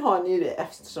uppenbarligen har ni ju det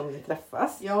eftersom ni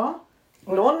träffas. Ja.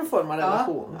 Någon form av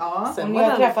relation. Ja. Och ni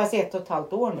har träffats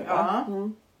 1,5 år nu, va? Ja.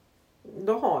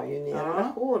 Då har ju ni en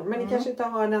relation. Men ni kanske inte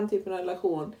har den typen av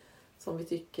relation som vi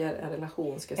tycker en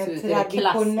relation ska se ut. Den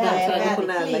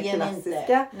traditionella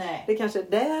klassiska. Det kanske är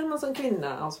där man som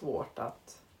kvinna har svårt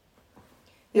att...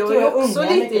 Jag är också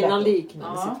lite i någon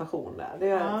liknande situation där. Det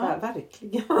är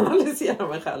verkligen analysera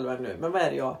mig själv här nu. Men vad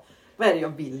är det jag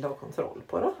vill ha kontroll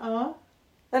på då? Ja.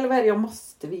 Eller vad är det jag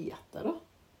måste veta då?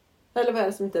 Eller vad är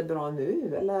det som inte är bra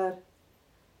nu? Eller...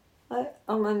 Nej,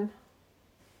 men...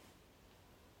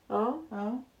 Ja.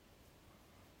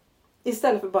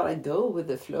 Istället för bara go with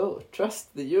the flow.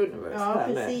 Trust the universe. Ja,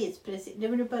 precis.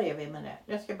 Nu börjar vi med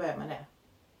det. Jag ska börja med det.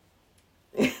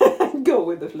 Go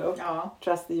with the flow. Ja.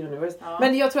 Trust the universe. Ja.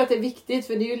 Men jag tror att det är viktigt.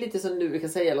 För det är ju lite som du brukar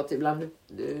säga Lotta, ibland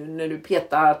när du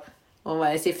petar om vad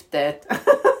är syftet.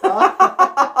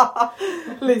 Ja.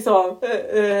 Liksom.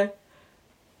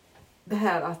 Det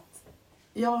här att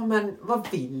ja men vad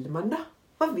vill man då?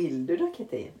 Vad vill du då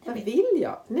Katrin? Vad vill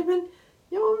jag? Nej men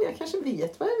jag kanske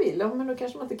vet vad jag vill. Ja, men då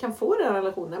kanske man inte kan få den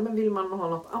relationen. Men vill man ha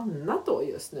något annat då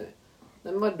just nu?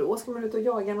 Men vad då? Ska man ut och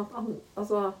jaga något annat?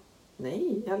 Alltså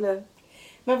nej eller...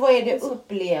 Men vad är det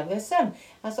upplevelsen?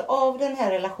 Alltså av den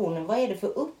här relationen, vad är det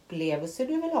för upplevelse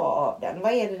du vill ha av den?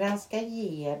 Vad är det den ska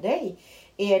ge dig?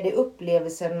 Är det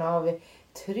upplevelsen av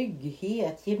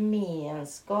trygghet,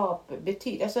 gemenskap,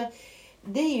 alltså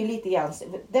det är ju lite grann,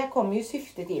 där kommer ju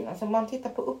syftet in. Alltså om man tittar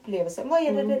på upplevelsen, vad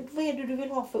är det du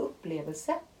vill ha för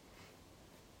upplevelse?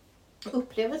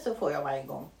 Upplevelse får jag varje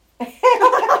gång.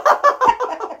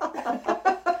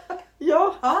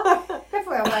 Ja, det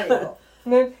får jag varje gång.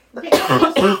 Men det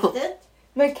är syftet.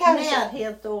 Men kanske,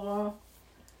 närhet och...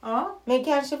 Ja. Men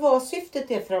kanske var syftet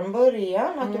det från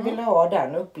början att du ville ha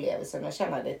den upplevelsen och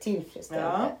känna dig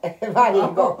tillfredsställande varje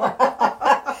gång.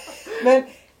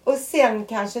 Och sen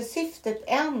kanske syftet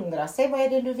ändrar sig. Vad är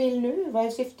det du vill nu? Vad är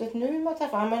syftet nu med att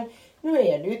träffa? Men nu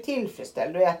är du ju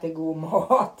tillfredsställd och äter god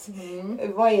mat.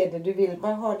 Vad är det du vill?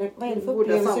 Vad är det för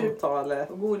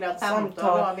upplevelser? Goda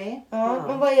samtal har vi. Ja,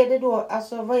 men vad är det då?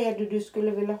 Alltså vad är det du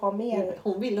skulle vilja ha mer?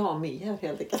 Hon vill ha mer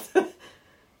helt enkelt.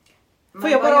 Får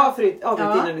jag bara avbryta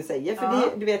innan du säger?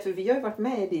 För du vet, vi har ju varit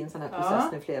med i din sån här process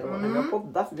nu flera år när vi har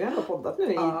poddat. Vi har ändå poddat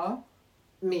nu i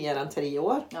mer än 3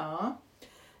 år. Ja.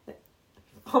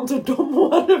 Han tog de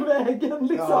åren vägen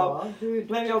liksom. Ja,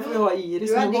 men jag får ju ha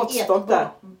Iris med måttstock där.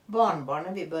 Barnbarn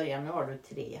när vi började, nu har du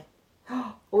 3.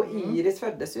 Och Iris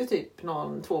föddes ju typ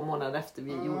 2 månader efter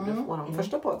vi gjorde vår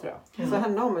första podd tror jag. Så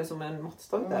henne har man ju som en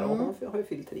måttstock där och hon har ju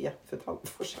fyllt 3 för ett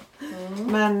halvår sedan.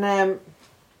 Men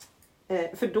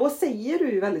för då säger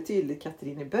du ju väldigt tydligt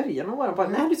Katrin i början av våran podd,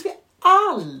 nej du ska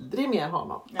aldrig mer ha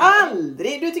någon. Nej.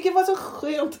 Aldrig! Du tycker det var så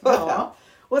skönt att höra.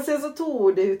 Och sen så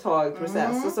tog det ju ett tag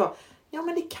process och så ja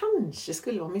men det kanske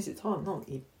skulle vara mysigt att ha någon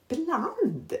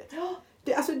ibland.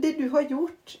 Det du har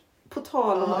gjort på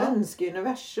tal om att önska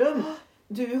universum.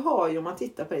 Du har ju om man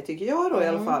tittar på det tycker jag då i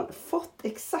alla fall fått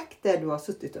exakt det du har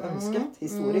suttit och önskat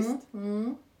historiskt.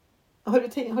 Har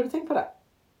du tänkt på det?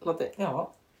 Lotte?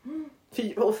 Ja.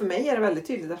 Och för mig är det väldigt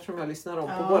tydligt eftersom jag lyssnar om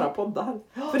på våra poddar.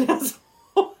 För det är så...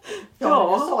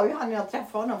 Ja, det sa ju han när jag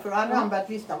träffade honom för då hade han börjat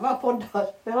lyssna på våra poddar.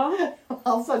 Ja.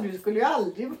 Han sa du skulle ju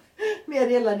aldrig mer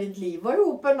hela ditt liv vara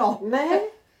ihop med någon.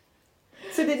 Nej.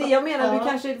 Så det är det jag menar, du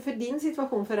kanske för din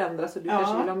situation förändras och du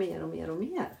kanske vill ha mer och mer och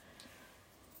mer.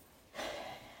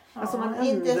 Alltså man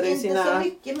ändrar inte sina... så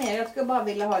mycket mer, jag skulle bara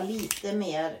vilja ha lite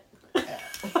mer...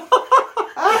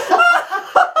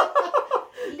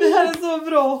 Det här är så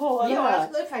bra att ha det här. Jag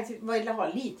skulle faktiskt vilja ha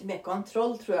lite mer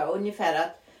kontroll tror jag. Ungefär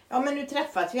att, men nu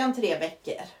träffas vi om 3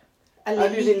 veckor. Eller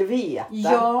du vill veta.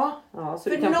 Ja, så för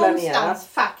du kan någonstans planera.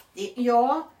 faktiskt.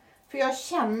 Ja, för jag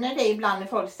känner det ibland när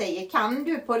folk säger, kan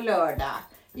du på lördag?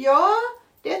 Ja,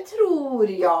 det tror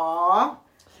jag.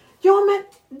 Ja, men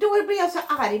då blir jag så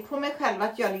arg på mig själv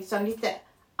att jag liksom lite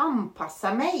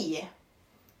anpassar mig.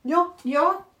 Ja.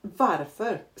 Ja.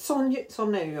 Varför? Sån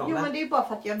är ju jag med. Jo men det är ju bara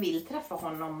för att jag vill träffa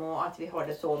honom och att vi har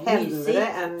det så hellre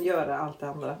mysigt. Än göra allt det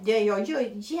andra. Ja, jag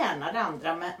gör gärna det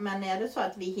andra men är det så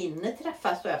att vi hinner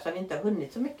träffas och vi inte har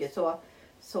hunnit så mycket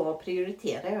så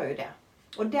prioriterar jag ju det.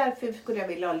 Och därför skulle jag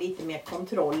vilja ha lite mer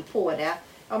kontroll på det.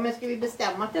 Ja men ska vi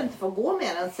bestämma att det inte får gå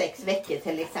mer än 6 veckor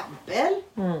till exempel.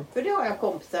 För det har jag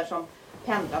kompisar som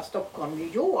pendlar Stockholm,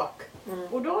 New York.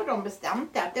 Och då har de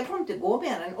bestämt att det får inte gå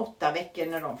mer än 8 veckor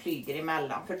när de flyger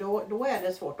emellan. För då är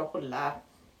det svårt att hålla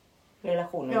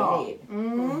relationen Ja. med liv.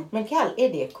 Men är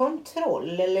det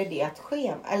kontroll eller är det att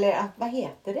schema, eller att, vad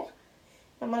heter det?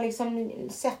 När man liksom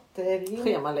sätter...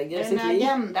 Schemalägger sitt En liv.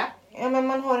 agenda. Ja, men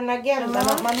man har en agenda,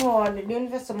 Ja. man har, det är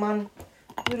ungefär som man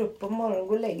går upp på morgonen och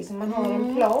går och lägger sig. Man har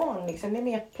en plan liksom, det är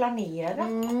mer planerat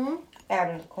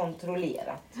än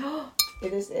kontrollerat.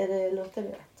 Låter det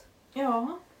rätt? Ja.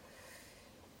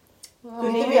 Då Det är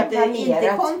är det ju mer inte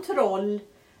planerat. kontroll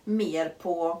mer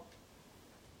på...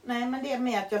 Nej, men det är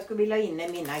mer att jag skulle vilja in i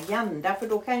min agenda. För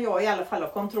då kan jag i alla fall ha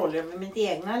kontroll över mitt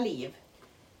egna liv.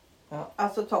 Ja.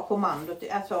 Alltså ta kommandot,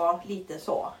 alltså lite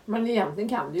så. Men egentligen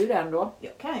kan du ju det ändå. Ja,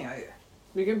 kan jag ju.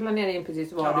 Du kan planera in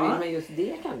precis vad Ja. du vill, men just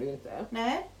det kan du ju inte.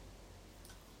 Nej.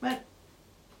 Men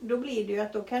då blir det ju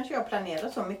att då kanske jag planerar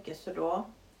så mycket så då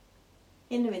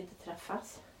hinner vi inte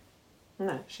träffas.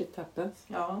 Nej, shit happens.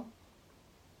 Ja.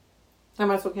 Ja,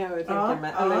 men så kan jag ju tänka Ja,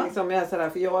 mig. ja. Eller liksom jag är sådär,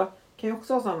 för jag kan ju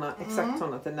också ha såna, exakt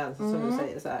sådana tendenser som du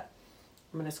säger så här.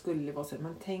 Men det skulle ju vara så här,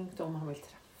 men tänk då om han vill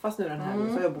träffas nu den här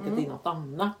så har jag bokat in något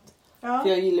annat. Ja. För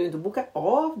jag gillar ju inte att boka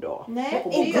av då. Nej,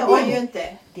 Och det boka gör man in. ju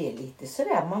inte. Det är lite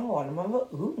sådär man var när man var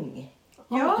ung.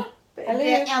 Ja. Eller-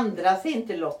 Det ändras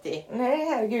inte, Lottie. Nej,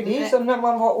 herregud, det är ju Nej. som när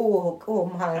man var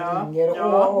om han Ja. ringer.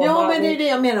 Ja. Om Ja, han men det är vill- det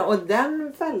jag menar. Och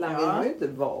den fällan vill Ja. man ju inte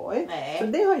vara i. Nej. Så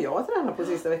det har jag tränat på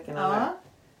sista veckorna. Ja. med.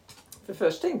 För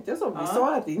först tänkte jag så. Vi Ja.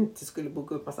 sa att vi inte skulle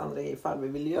boka upp massa andra grejer ifall vi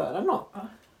ville göra något.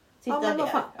 Sitta Ja, men vad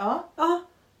där. fan. Ja. Ja.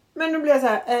 Men då blev jag så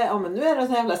här, ja men nu är det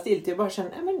så jävla stilt. Jag bara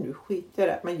känner, men nu skiter jag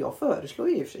i det. Men jag föreslår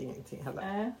ju i och för sig ingenting heller.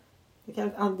 Nej.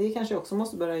 Det kanske jag också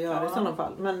måste börja göra Ja. i sådana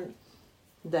fall. Men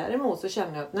däremot så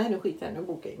känner jag att nej nu skiter jag, nu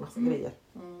bokar jag in massa grejer.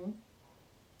 Mm.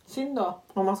 Synd då,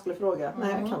 om man skulle fråga.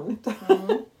 Nej jag kan inte. Nej,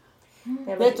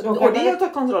 men Det, då och kan det är man- att ta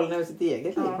kontrollen över sitt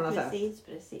eget liv på Ja, något sätt.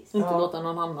 precis. Inte Ja. låta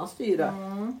någon annan styra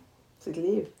Mm. sitt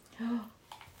liv.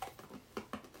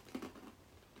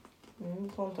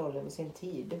 kontroll över sin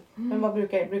tid. Men vad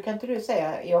brukar inte du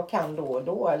säga jag kan då och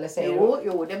då? Eller säger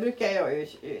Jo, det brukar jag ju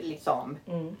liksom.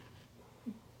 du? Mm.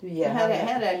 Du Det ger här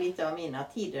henne. är lite av mina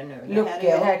tider nu. Det Luckor,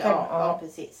 är här kan- ja, ja.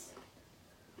 precis.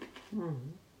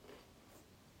 Mm.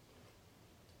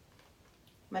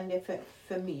 Men det är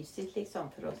för mysigt liksom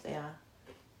för att säga.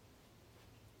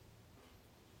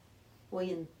 Och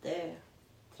inte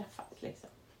träffas liksom.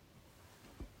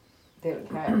 Det är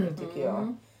väl härligt tycker jag.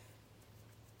 Mm.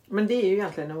 Men det är ju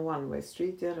egentligen en one way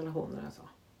street i relationer alltså.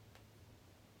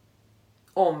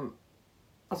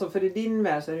 Alltså för i din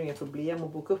värld så är det inget problem att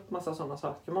boka upp massa sådana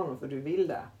saker med honom för du vill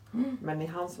det. Men i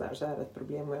hans värld så är det ett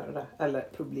problem att göra det. Eller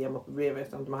problem jag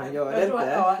vet inte om han gör det Jag tror,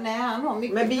 inte. ja, nej, han har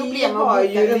mycket Men vi problem har att ju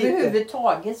boka lite-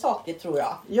 överhuvudtaget saker tror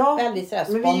jag. Ja, Väldigt så här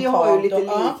men vi har ju lite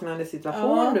spontant och- liknande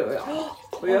situation Ja. du och jag.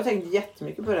 Och jag har tänkt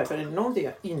jättemycket på det. För det är någonting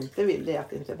jag inte vill, det är att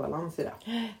det inte är balans i det.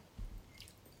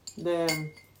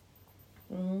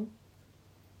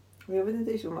 Och jag vet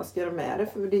inte riktigt vad man ska göra med det.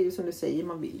 För det är ju som du säger,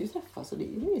 man vill ju träffas och det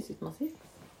är ju mysigt man ser.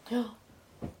 Ja.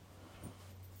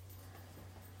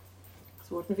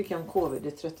 Svårt, nu fick jag en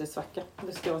covid-trötthetssvacka.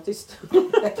 Det ska vara tyst.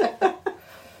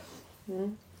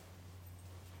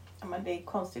 Ja, men det är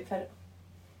konstigt för...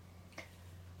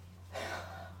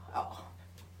 Ja.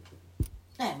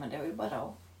 Nej, men det är ju bara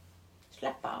att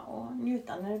släppa och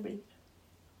njuta när det blir.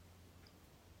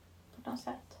 På något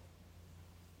sätt.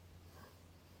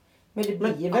 Men det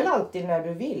blir Men- väl alltid när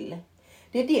du vill.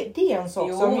 Det är en sak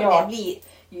Jo, som jag... det blir...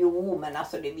 Jo, men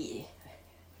alltså det blir...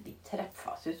 Vi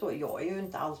träffas ju så. Jag är ju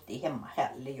inte alltid hemma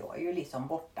heller. Jag är ju liksom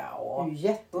borta och... Du är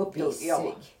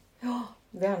jättepissig. Ja.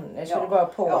 Vänner så Ja. det är bara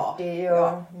party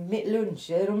Ja. och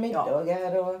luncher och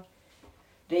middagar och...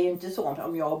 Det är ju inte så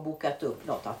om jag har bokat upp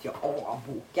något att jag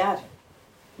avbokar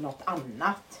något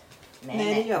annat.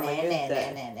 Nej, det gör man ju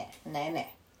inte.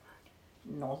 Nej.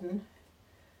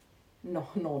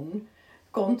 Någon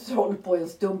kontroll på en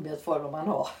stumhet får man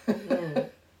ha.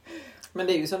 Men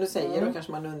det är ju som du säger, då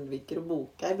kanske man undviker att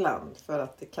boka ibland. För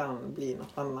att det kan bli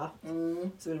något annat.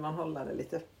 Så vill man hålla det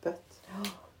lite öppet.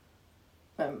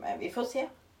 Men vi får se.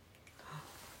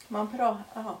 Man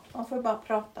får bara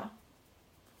prata.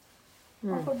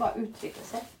 Man får bara uttrycka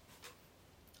sig.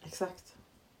 Exakt.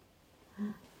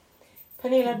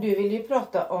 Pernilla, du vill ju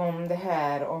prata om det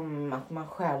här om att man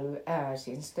själv är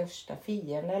sin största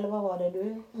fiende. Eller vad var det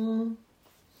du?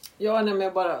 Ja, nej men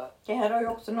jag bara... Det här har ju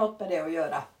också något med det att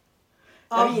göra.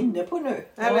 Jag är inne på nu.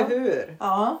 Eller hur?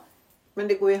 Ja. Men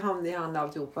det går ju hand i hand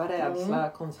alltihopa. Rädsla,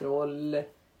 kontroll.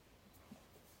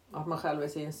 Att man själv är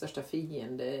sin största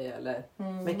fiende. Eller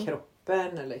med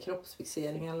kroppen. Eller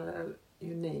kroppsfixering. Eller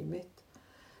you name it.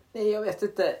 Nej, jag vet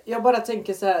inte. Jag bara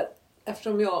tänker så här.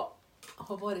 Eftersom jag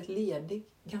har varit ledig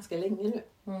ganska länge nu.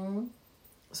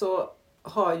 Så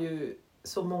har ju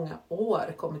så många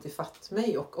år kommit ifatt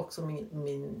mig. Och också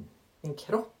min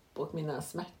kropp. och mina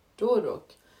smärtor.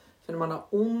 Och, för när man har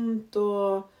ont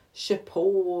och kör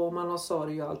på och man har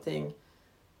sorg och allting.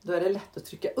 Då är det lätt att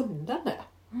trycka undan det.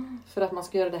 För att man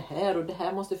ska göra det här och det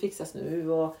här måste fixas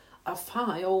nu. Och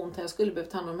fan jag har ont här, jag skulle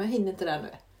behöva ta hand om men jag hinner inte det nu.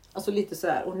 Alltså lite så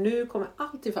här. Och nu kommer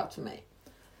allt i fatt för mig.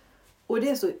 Och det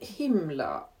är så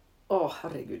himla...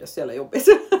 herregud, det är så jävla jobbigt.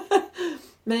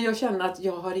 Men jag känner att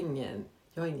jag har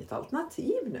inget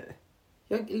alternativ nu.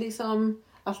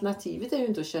 Alternativet är ju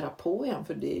inte att köra på igen.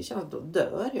 För det känns att då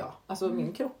dör jag. Alltså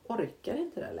min kropp orkar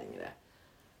inte det längre.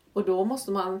 Och då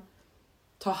måste man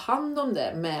ta hand om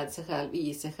det med sig själv,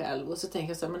 i sig själv. Och så tänker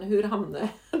jag så här, men hur hamnar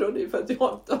jag då? Det är för att jag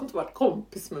har inte varit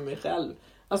kompis med mig själv.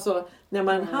 Alltså när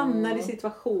man hamnar i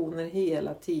situationer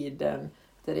hela tiden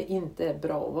där det inte är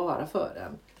bra att vara för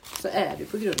en. Så är det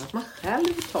på grund av att man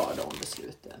själv tar de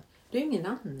besluten. Det är ingen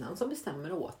annan som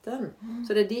bestämmer åt en.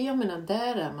 Så det är det jag menar,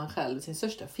 där är man själv sin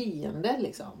största fiende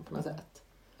liksom på något sätt.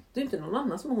 Det är inte någon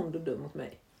annan som är ond och dum mot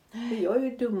mig. För jag är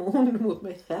ju dum och ond mot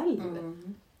mig själv.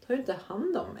 Jag tar ju inte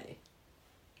hand om mig.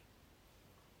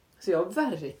 Så jag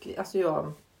verkligen,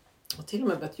 jag har till och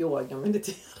med börjat yoga och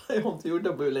meditera. Jag har inte gjort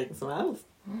det på hur länge som helst.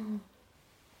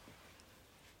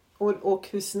 Och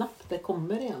hur snabbt det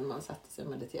kommer igen man sätter sig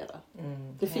och mediterar.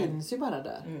 Det finns ju bara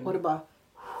där. Och det bara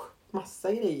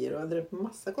massa grejer och det är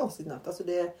massa konstigt natt. Alltså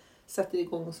det sätter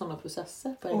igång sådana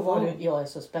processer på en gång. Jag är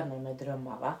så spännande med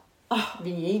drömmar va?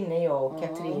 Vi är inne, jag och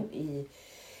Katrin,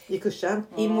 i kursen.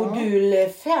 I modul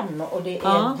 5 och det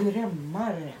är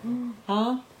drömmar.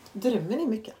 Ja, drömmer ni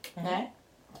mycket? Nej.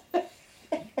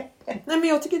 Nej men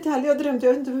jag tycker inte heller, jag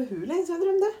vet inte hur länge sedan jag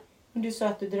drömde. Men du sa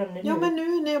att du drömde nu. Ja men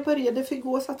nu när jag började, för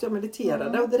igår satt jag och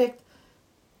mediterade och direkt.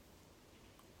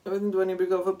 Jag vet inte vad ni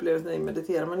brukar få uppleva när ni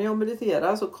mediterar, men när jag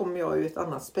mediterar så kommer jag i ett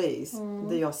annat space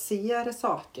där jag ser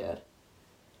saker.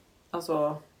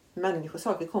 Alltså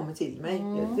saker kommer till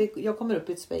mig. Jag kommer upp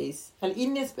i ett space, eller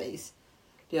in i ett space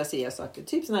där jag ser saker.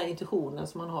 Typ sån här intuitionen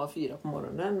som man har 4 på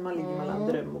morgonen. Man ligger mellan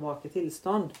dröm och vaket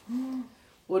tillstånd.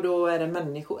 Och då är det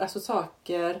människor, alltså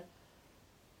saker.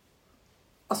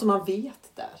 Alltså man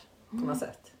vet där på något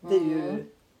sätt. Det är ju,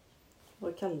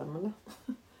 vad kallar man det?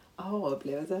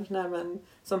 Upplevelser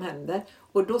som händer.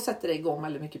 Och då sätter det igång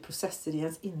väldigt mycket processer i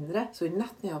ens inre. Så i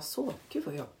natt när jag sov, gud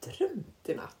vad jag drömt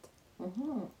i natt.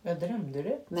 Vad drömde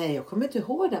du? Nej, jag kommer inte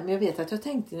ihåg det. Men jag vet att jag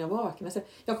tänkte när jag vaknade.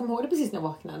 Jag kommer ihåg det precis när jag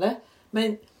vaknade.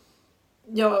 Men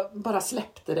jag bara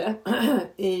släppte det.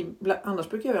 Annars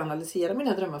brukar jag analysera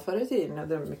mina drömmar förr i tiden när jag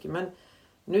drömmer mycket. Men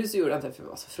nu så gjorde jag inte det för jag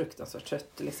var så fruktansvärt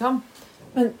trött liksom.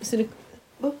 Men så det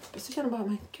upp så känner jag bara,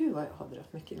 men gud vad jag har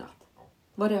drömt mycket i natt.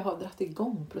 Vad det har dragit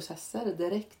igång processer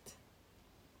direkt.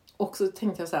 Och så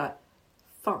tänkte jag så här,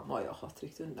 fan vad jag har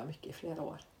tryckt undan mycket i flera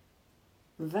år.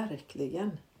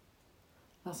 Verkligen.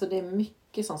 Alltså det är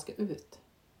mycket som ska ut.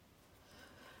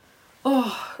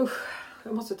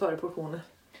 Jag måste ta det på portioner.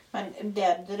 Men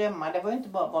det drömmar, det var ju inte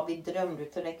bara vad vi drömde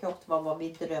utan det kan också vara vad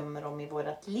vi drömmer om i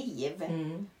vårt liv.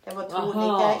 Det var 2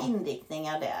 olika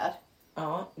inriktningar där.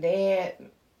 Ja, det är...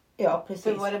 Ja, precis.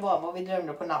 För vad det var vad vi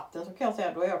drömde på natten så kan jag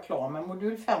säga då är jag klar med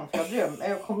modul 5 för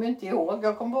jag kommer inte ihåg.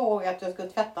 Jag kommer ihåg att jag skulle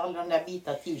tvätta alla de där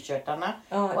vita t-shirtarna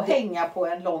och hänga på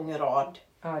en lång rad.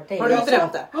 Ja, har du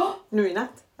drömt det? Nu i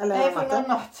natt? Eller nej, för någon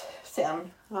natt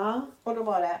sen. Ja. Och då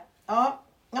var det, ja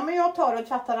men jag tar och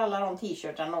tvättar alla de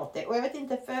t-shirtarna åt dig. Och jag vet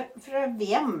inte för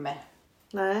vem.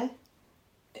 Nej.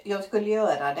 Jag skulle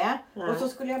göra det. Och så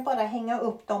skulle jag bara hänga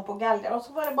upp dem på galler. Och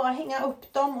så var det bara hänga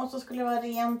upp dem och så skulle det vara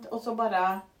rent och så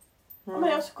bara... Ja, men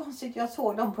det var så konstigt, jag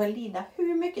såg dem på en lina.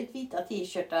 Hur mycket vita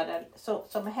t-shirtar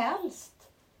som helst.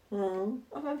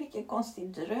 Ja, men vilken konstig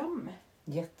dröm.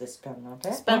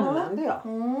 Jättespännande. Spännande, ja.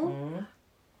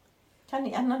 Kan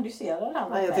ni analysera den?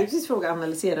 Nej, jag tänkte precis fråga,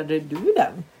 analyserade du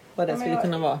den? Vad det skulle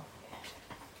kunna vara?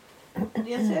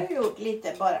 Det har jag gjort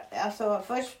lite bara. Alltså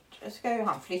först ska ju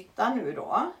han flytta nu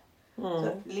då. Så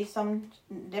liksom,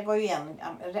 det var ju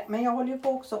men jag håller ju på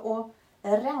också att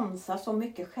rensa så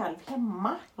mycket själv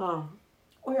hemma.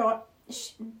 Och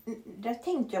det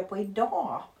tänkte jag på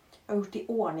idag. Jag har gjort i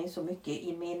ordning så mycket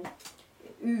i min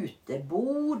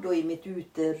utebord och i mitt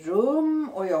uterum.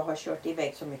 Och jag har kört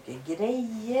iväg så mycket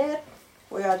grejer.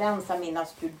 Och jag rensar mina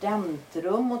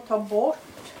studentrum och tar bort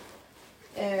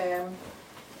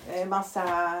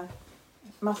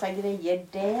massa grejer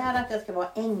där. Att det ska vara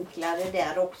enklare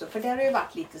där också. För där har ju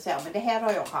varit lite så här, men det här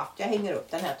har jag haft. Jag hänger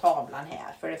upp den här tavlan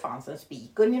här för det fanns en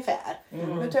spik ungefär.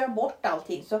 Nu tar jag bort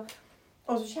allting.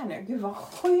 Och så känner jag, gud vad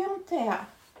skönt det är.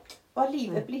 Vad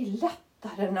livet blir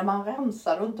lättare när man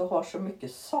rensar och inte har så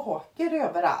mycket saker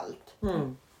överallt.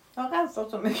 Jag har rensat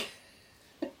så mycket.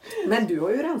 Men du har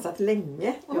ju rensat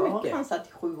länge. Jag har rensat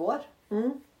i 7 år.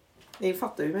 Ni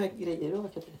fattar ju med grejer då,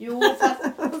 Katrin. Jo,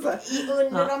 fast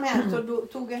under de här så då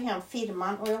tog jag hem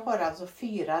firman och jag har alltså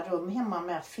 4 rum hemma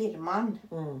med firman.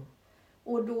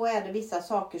 Och då är det vissa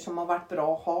saker som har varit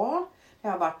bra att ha. Det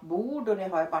har varit bord och det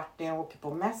har varit när jag åker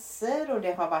på mässor och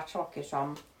det har varit saker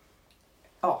som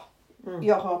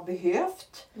jag har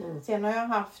behövt. Sen har jag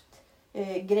haft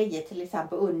grejer till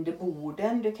exempel under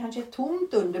borden. Det kanske är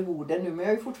tomt under borden nu men jag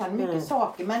har ju fortfarande mycket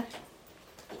saker. Men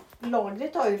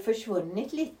lagret har ju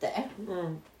försvunnit lite.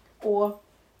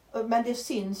 Men det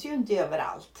syns ju inte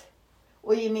överallt.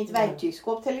 Och i mitt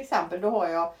verktygsskåp till exempel då har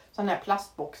jag sådana här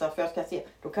plastboxar för jag ska se.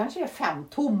 Då kanske det är 5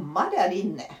 tomma där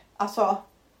inne. Alltså.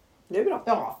 Det är bra.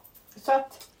 Ja. Så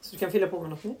du kan fylla på med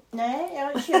något nytt? Nej,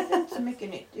 jag köper inte så mycket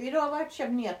nytt. Idag har jag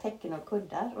köpt nya täcken och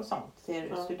kuddar och sånt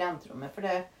till studentrummet. För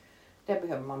det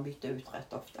behöver man byta ut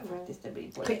rätt ofta faktiskt. Det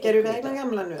blir skickar du iväg de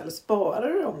gamla nu eller sparar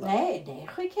du dem då? Nej, det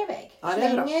skickar jag iväg. Ja,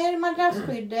 slänger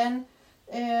madrassskydden.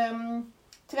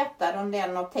 Tvättar om det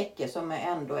är något täcke som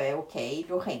ändå är okej.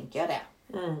 Då skänker jag det.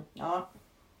 Ja.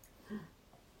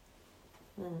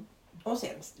 Och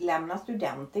sen lämna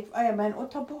studenter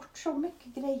och ta bort så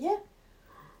mycket grejer.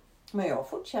 Men jag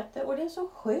fortsätter och det är så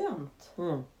skönt.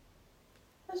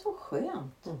 Det är så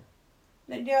skönt.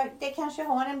 Det kanske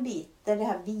har en bit där det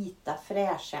här vita,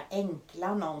 fräscha,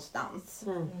 enkla någonstans.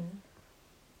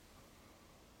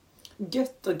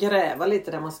 Gött att gräva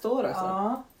lite där man står alltså.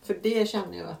 Ja. För det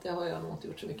känner jag att det har jag nog inte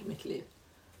gjort så mycket i mitt liv.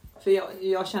 För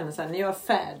jag känner så här, när jag är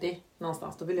färdig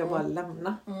någonstans då vill jag bara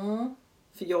lämna.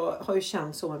 För jag har ju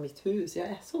känt så med mitt hus. Jag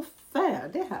är så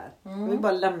färdig här. Jag vill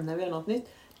bara lämna vid något nytt.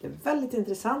 Det är väldigt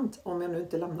intressant om jag nu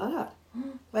inte lämnar här.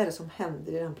 Vad är det som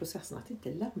händer i den processen att inte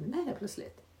lämna här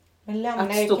plötsligt? Men lämna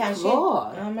att stå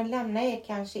kvar. Ja, men lämna är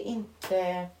kanske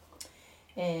inte...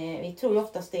 vi tror ju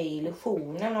oftast det är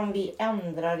illusionen. Om vi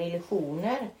ändrar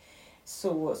illusioner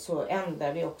så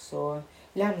ändrar vi också...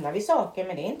 Lämnar vi saker,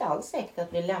 men det är inte alls säkert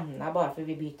att vi lämnar bara för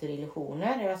vi byter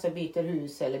illusioner. Alltså byter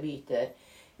hus eller byter...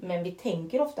 Men vi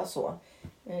tänker ofta så.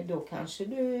 Då kanske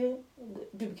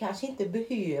du kanske inte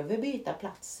behöver byta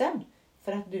platsen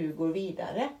för att du går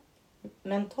vidare.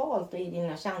 Mentalt och i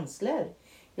dina känslor.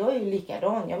 Jag är ju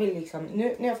likadan. Jag vill liksom,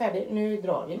 nu är jag färdig, nu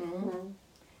drar vi.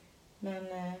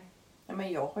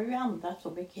 Men jag har ju ändrat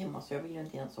så mycket hemma så jag vill ju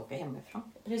inte ens åka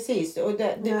hemifrån. Precis. Och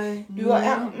du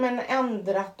har men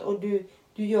ändrat och du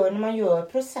gör, när man gör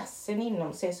processen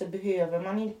inom sig så behöver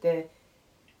man inte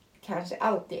kanske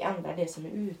alltid ändra det som är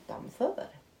utanför.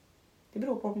 Det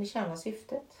beror på om det tjänar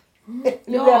syftet.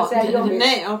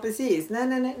 Nej, precis. Nej,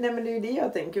 men det är ju det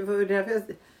jag tänker.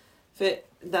 För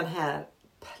den här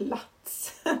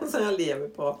platsen som jag lever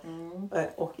på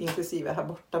och inklusive här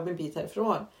borta en bit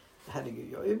härifrån. Herregud,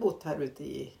 jag har ju bott här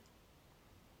ute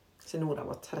sen Nora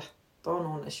var 13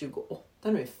 och hon är 28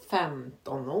 nu i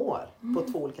 15 år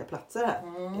på 2 olika platser här.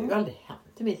 Det har ju aldrig hänt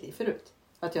i mitt liv förut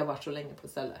att jag har varit så länge på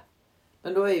ett ställe.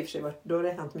 Men då har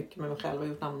det hänt mycket med mig själv och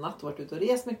gjort annat och varit ute och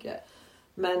rest mycket.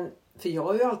 Men för jag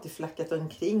har ju alltid flackat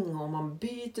omkring och man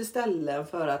byter ställen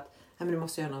för att nu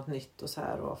måste jag göra något nytt och så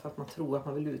här och för att man tror att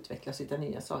man vill utveckla och hitta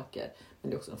nya saker.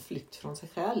 Men det är också en flykt från sig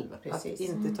själv. Precis. Att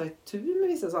inte ta itu med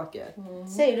vissa saker.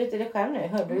 Säger du inte det själv nu?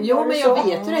 Hör du? Jo, men jag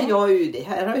vet ju det. Jag är ju det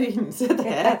här, har ju insett det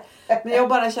här. Men jag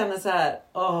bara känner så här,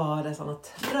 det är sådana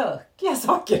tråkiga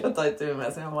saker att ta itu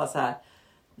med. Så jag bara så här,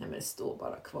 nej men stå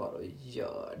bara kvar och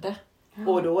gör det.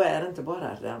 Och då är det inte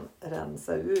bara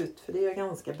rensa ut, för det är jag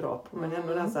ganska bra på. Men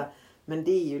ändå rensa. Men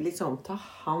det är ju liksom ta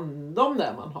hand om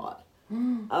det man har.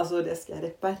 Alltså det ska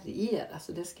repareras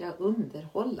och det ska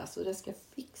underhållas och det ska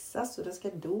fixas och det ska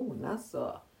donas.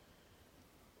 Och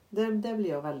det blir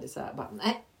jag väldigt så här, bara,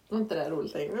 nej, det var inte det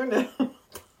roligt längre. Det är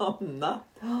annat.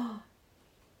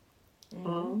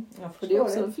 För det är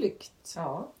också en flykt.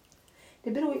 Ja. Det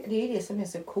är det som är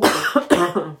så coolt.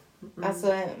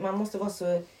 Alltså man måste vara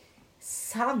så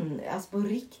sann, alltså på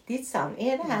riktigt sann.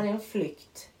 Är det här en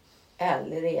flykt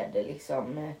eller är det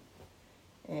liksom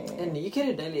en ny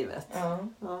krydda i livet? Ja,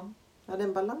 det är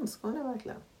en balansgång det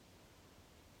verkligen.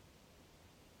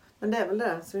 Men det är väl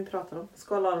det som vi pratar om.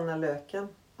 Skala av den här löken.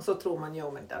 Och så tror man,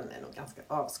 men den är nog ganska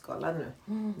avskalad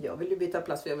nu. Jag vill ju byta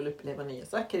plats för jag vill uppleva nya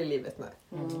saker i livet nu.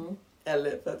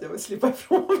 Eller för att jag vill slippa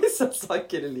ifrån vissa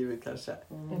saker i livet kanske.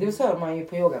 Det hör man ju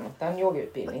på yogamattan,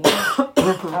 yogautbildningen.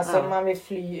 Alltså man vill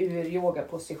fly ur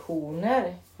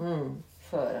yogapositioner.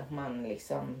 För att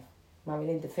man vill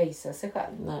inte fejsa sig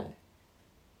själv. Nej.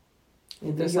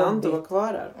 Intressant att vara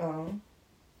kvar där. Ja.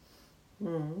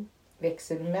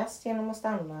 Växer du mest genom att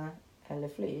stanna eller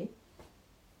fly?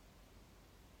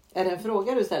 Är det en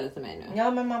fråga du ställer till mig nu?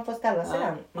 Ja, men man får ställa sig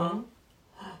den.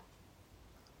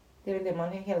 Det är väl det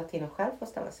man hela tiden själv får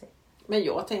ställa sig. Men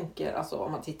jag tänker, alltså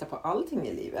om man tittar på allting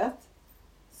i livet.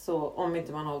 Så om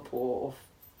inte man håller på och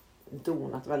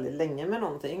donat väldigt länge med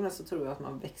någonting, men så tror jag att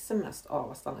man växer mest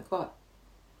av att stanna kvar.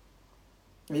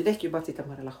 Det räcker ju bara att titta på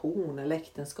en relation eller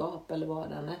äktenskap eller vad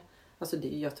den är. Alltså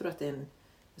jag tror att det är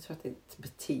ett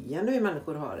beteende vi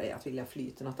människor har, är att vilja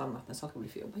fly till något annat när saker blir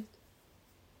för jobbigt.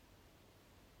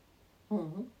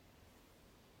 Mm.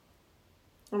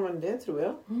 Ja, men det tror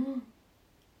jag. Mm.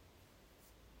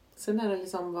 Sen är det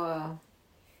liksom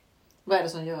vad är det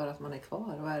som gör att man är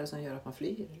kvar? Vad är det som gör att man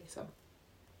flyr liksom?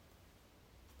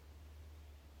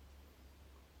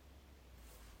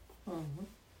 Mm.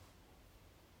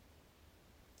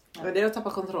 Ja. Det är att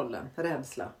tappa kontrollen,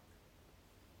 rädsla.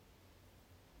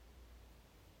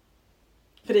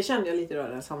 För det kände jag lite då,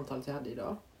 det här samtalet jag hade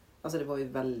idag. Alltså det var ju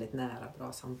väldigt nära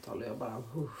bra samtal och jag bara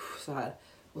så här.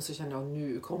 Och så kände jag,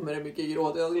 nu kommer det mycket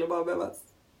gråt. Jag skulle bara behöva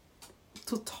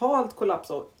totalt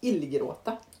kollapsa och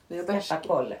illgråta. Släppa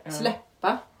koll.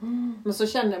 Släppa. Men så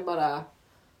kände jag bara,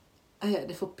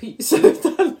 det får pysa ut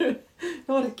här nu.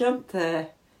 Jag orkar inte.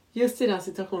 Just i den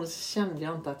situationen så kände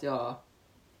jag inte att jag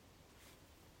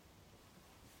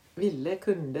ville,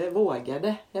 kunde,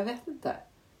 vågade. Jag vet inte.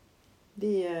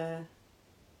 Det är...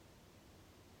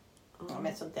 Ja,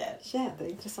 men sånt där. Jävla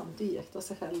intressant att iaktta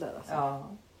sig själv där alltså. Ja.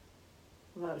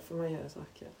 Varför man gör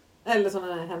saker. Eller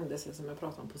sådana här händelser som jag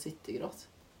pratade om på Citygross.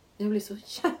 Jag blir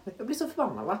så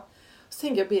förbannad, va? Och så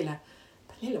tänker jag Billa,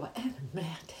 Pernilla, vad är det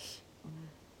med dig?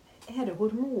 Är det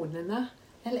hormonerna?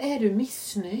 Eller är du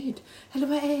missnöjd? Eller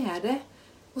vad är det?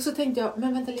 Och så tänkte jag,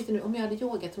 men vänta lite nu, om jag hade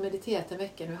yogat och mediterat en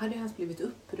vecka nu, hade jag ens blivit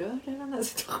upprörd i den här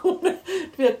situationen.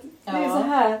 Du vet, det är så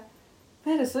här,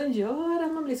 vad är det som gör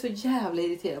att man blir så jävla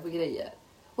irriterad på grejer?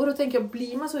 Och då tänker jag,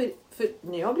 blir man så, för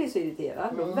när jag blir så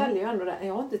irriterad, då väljer jag ändå det.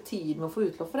 Jag har inte tid med att få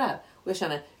utlopp för det här. Och jag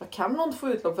känner, jag kan nog inte få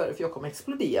utlopp för det för jag kommer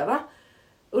explodera.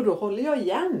 Och då håller jag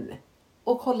igen.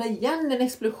 Och hålla igen en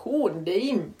explosion, det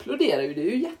imploderar ju, det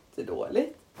är ju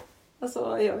jättedåligt.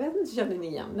 Alltså, jag vet inte, känner ni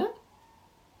igen det?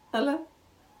 Eller?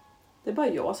 Det är bara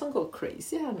jag som går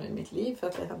crazy här nu i mitt liv för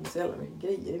att det händer så jävla mycket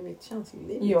grejer i mitt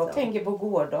känsloliv. Jag tänker på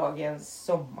gårdagens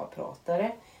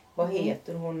sommarpratare. Vad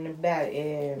heter hon?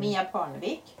 Mia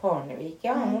Parnevik. Parnevik,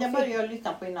 ja. Jag började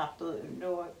lyssna på i natt och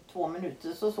då 2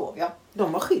 minuter så sov jag.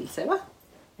 De har skilt sig, va?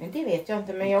 Det vet jag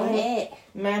inte.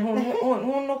 Men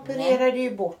hon opererade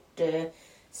ju bort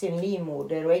sin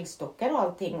livmoder och äggstockar och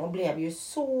allting. Och blev ju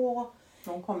så...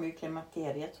 Hon kom ju i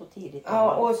klimakteriet så tidigt.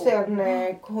 Ja, och sen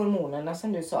hormonerna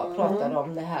som du sa. Pratade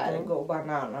om det här. Go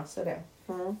bananas och det.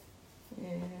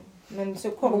 Men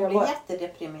så kom hon jag blev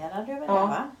jättedeprimerad över det,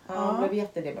 va? Ja, hon blev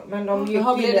jättedeprimerad. Men de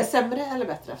blev det sämre eller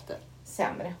bättre efter?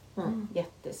 Sämre.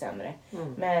 Jättesämre.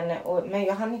 Men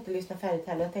jag hann inte lyssna färdigt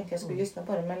heller. Jag tänkte jag skulle lyssna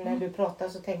på det. Men när du pratade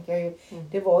så tänkte jag ju...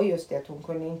 Det var just det att hon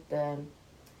kunde inte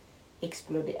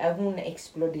explodera. Hon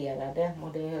exploderade.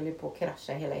 Och det höll ju på att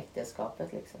krascha hela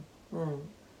äktenskapet liksom.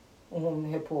 Och hon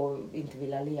höll på att inte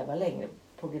vilja leva längre.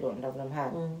 På grund av de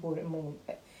här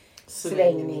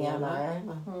hormonsvängningarna.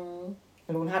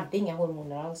 Men hon hade inga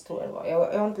hormoner alls, tror jag det var.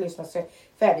 Jag har inte lyssnat så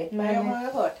färdigt. Men jag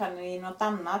har hört henne i något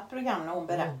annat program när hon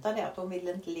berättade att hon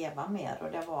ville inte leva mer.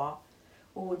 Och det var...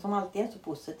 Och hon som alltid är så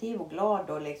positiv och glad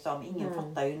och liksom ingen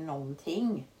fattar ju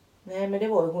någonting. Nej, men det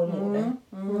var ju hormoner.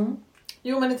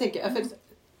 Jo, men det tänker jag.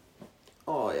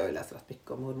 Jag har ju läst rätt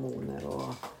mycket om hormoner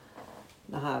och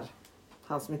det här.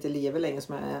 Han som inte lever längre,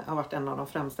 som har varit en av de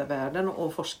främsta i världen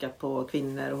och forskat på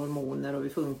kvinnor och hormoner och hur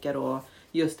det funkar. Och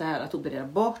just det här att operera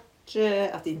bort,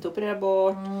 att inte operera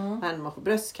bort, när man får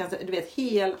bröstcancer. Du vet,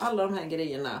 alla de här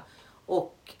grejerna.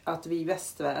 Och att vi i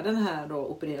västvärlden här då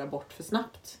opererar bort för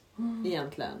snabbt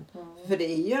egentligen. För det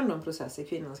är ju ändå en process i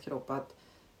kvinnans kropp att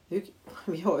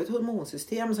vi har ju ett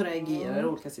hormonsystem som reagerar i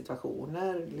olika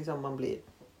situationer. Liksom man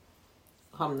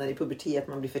hamnar i pubertet,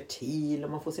 man blir fertil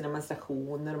och man får sina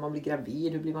menstruationer och man blir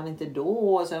gravid. Hur blir man inte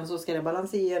då? Och sen så ska det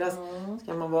balanseras.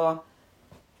 Ska man vara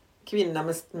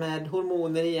kvinna med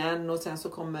hormoner igen och sen så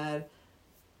kommer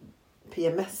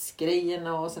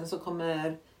PMS-grejerna och sen så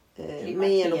kommer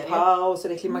menopaus och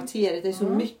det klimakteriet. Det är så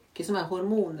mycket som är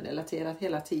hormonrelaterat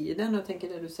hela tiden. Och jag tänker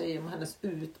det du säger om hennes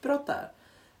utbrott där.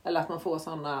 Eller att man får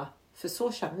sådana, för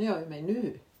så känner jag ju mig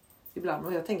nu ibland.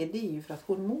 Och jag tänker det är ju för att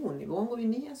hormonnivån går ju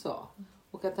ner så.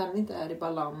 Och att den inte är i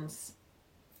balans.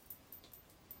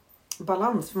 För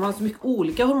man har så mycket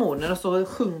olika hormoner och så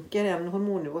sjunker en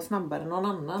hormonnivå snabbare än någon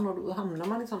annan. Och då hamnar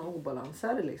man i sådana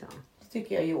obalanser liksom. Det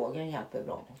tycker jag yogan hjälper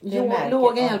bra.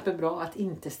 Yogan hjälper bra att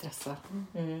inte stressa.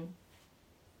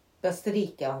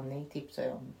 Bastrika-andning tipsar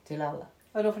jag om till alla.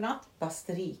 Vad då för något?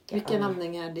 Bastrika. Vilken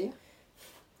andning är det?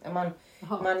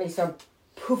 Man liksom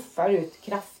puffar ut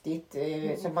kraftigt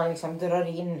så man liksom drar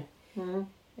in.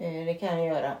 Det kan jag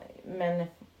göra. Men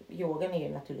yogan är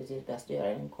ju naturligtvis bäst att göra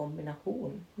en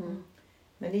kombination.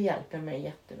 Men det hjälper mig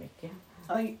jättemycket.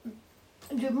 Oj,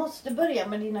 du måste börja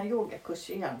med dina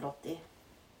yogakurser igen, Lottie.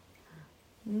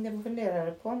 Det funderar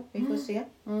jag på. Vi får se.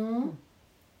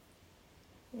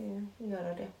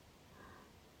 Göra det.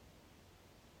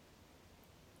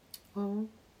 Ja.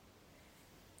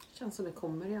 Känns som det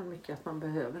kommer igen mycket att man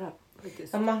behöver det.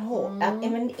 Ja, man har,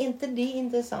 men inte det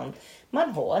intressant. Man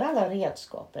har alla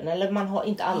redskapen. Eller man har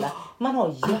inte alla. Man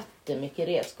har jättemycket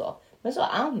redskap. Men så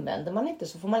använder man inte.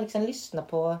 Så får man liksom lyssna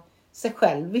på sig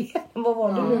själv igen. Vad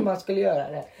var det nu man skulle göra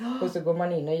det? Och så går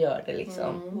man in och gör det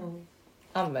liksom.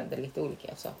 Använder lite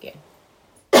olika saker.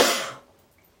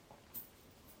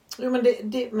 Jo, men det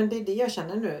är det jag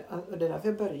känner nu. Och det är därför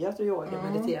jag börjat att yoga och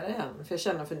meditera igen. För jag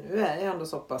känner, för nu är jag ändå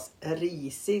så pass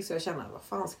risig. Så jag känner, vad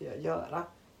fan ska jag göra?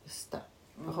 Just det.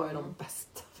 Jag har ju de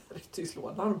bästa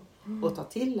verktygslådan att ta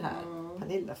till här.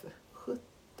 Pernilla, för 17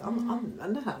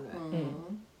 använd det här nu.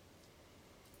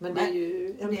 Men det är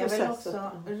ju en det är process. väl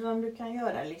också som du kan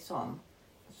göra liksom.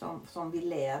 Som vi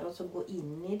lär oss att gå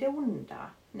in i det onda.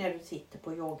 När du sitter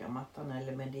på yogamattan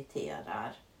eller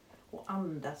mediterar. Och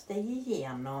andas dig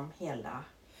igenom hela.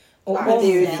 Och det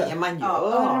är ju det man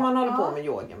gör när man håller på med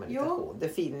yoga meditation. Jo. Det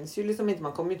finns ju liksom inte,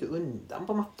 man kommer ju inte undan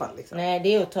på mattan liksom. Nej,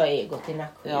 det är att ta egot i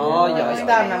nacken. Ja. Också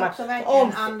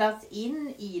verkligen andas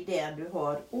in i det du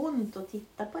har ont och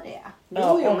titta på det.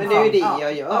 Jo, men det är ju det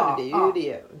jag gör. Det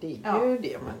är ju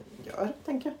det man gör,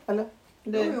 tänker jag. Eller?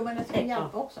 Jo, men det ska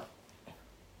hjälpa också.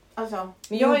 Alltså,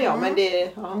 men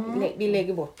det... Ja. Vi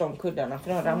lägger bort de kuddarna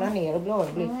för de ramlar ner och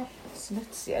blir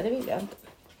smutsiga, det vill jag inte.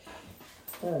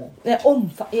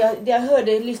 Jag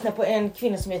lyssnade på en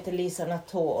kvinna som heter Lisa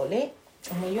Natoli.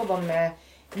 Hon jobbar med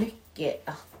mycket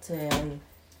att...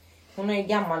 hon är en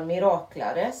gammal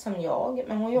miraklare som jag.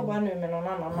 Men hon jobbar nu med någon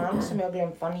annan man som jag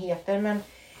glömt vad han heter. Men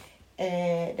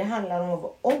det handlar om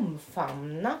att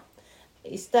omfamna.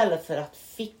 Istället för att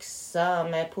fixa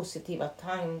med positiva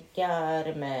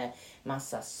tankar, med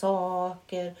massa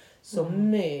saker. Så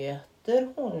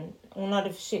möter hon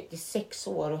hade försökt i 6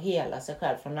 år att hela sig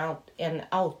själv från en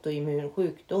autoimmun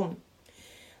sjukdom.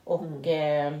 Och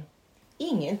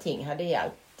ingenting hade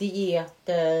hjälpt.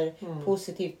 Dieter,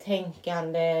 positivt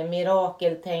tänkande,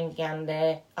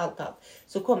 mirakeltänkande, allt.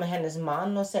 Så kommer hennes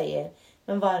man och säger,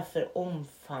 men varför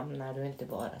omfamnar du inte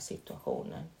bara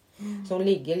situationen? Så hon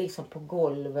ligger liksom på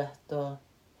golvet och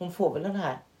hon får väl den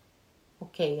här,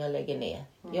 okej, jag lägger ner.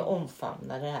 Jag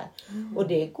omfamnar det här. Och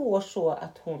det går så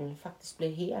att hon faktiskt blir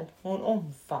hel. Hon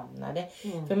omfamnar det.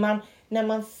 För när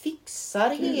man fixar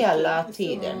hela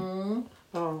tiden.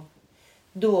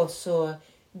 Då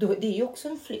det är ju också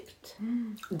en flykt.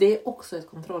 Det är också ett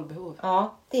kontrollbehov.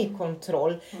 Ja, det är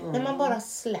kontroll. När man bara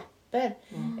släpper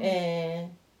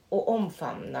och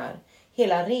omfamnar.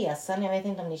 Hela resan, jag vet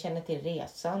inte om ni känner till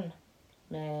resan.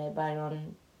 Med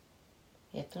Byron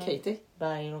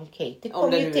Katie.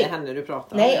 Om det nu är henne du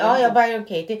pratar om. Nej, Byron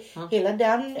Katie. Hela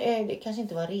den, det kanske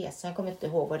inte var resan, jag kommer inte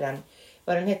ihåg vad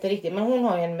den heter riktigt. Men hon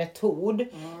har ju en metod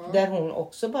där hon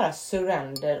också bara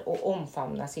surrender och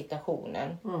omfamnar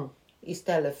situationen.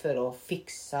 Istället för att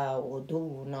fixa och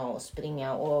dona och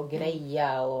springa och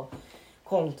greja och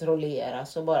kontrollera,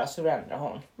 så bara surrendrar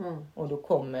hon. Och då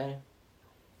kommer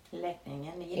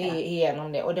läkningen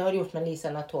igenom det. Och det har gjort med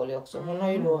Lisa Natoli också. Hon har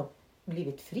ju då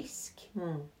blivit frisk.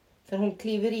 För hon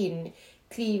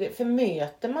för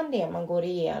möter man det man går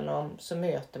igenom, så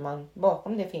möter man,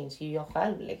 bakom det finns ju jag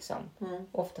själv liksom.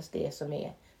 Oftast det som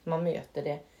man möter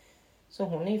det. Så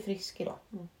hon är ju frisk idag.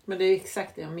 Men det är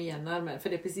exakt det jag menar med, för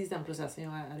det är precis den processen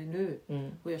jag är i nu.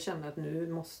 Och jag känner att nu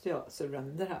måste jag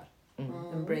surrender här.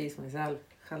 Embrace myself,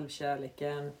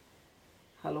 självkärleken.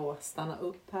 Hallå, stanna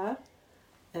upp här.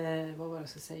 Vad var det jag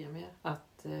ska säga mer?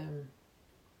 Att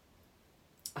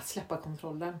släppa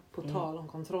kontrollen. På tal om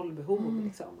kontrollbehov.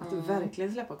 Liksom. Att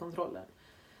verkligen släppa kontrollen.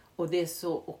 Och det är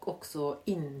så, och också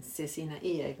inse sina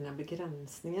egna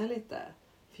begränsningar lite.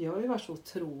 För jag har ju varit så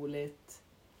otroligt...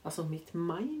 Alltså mitt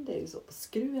mind är ju så på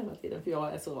skruv hela tiden. För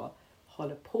jag är så...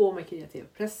 Håller på med kreativa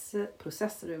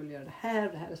processer. Jag vill göra det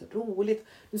här är så roligt.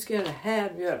 Nu ska jag göra det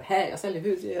här, nu gör det här. Jag säljer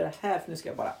hus, jag gör det här. För nu ska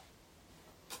jag bara...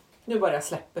 Nu bara jag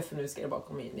släpper, för nu ska det bara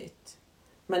komma in nytt.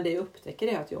 Men det jag upptäcker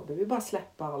är att jag behöver bara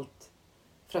släppa allt.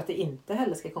 För att det inte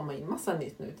heller ska komma in massa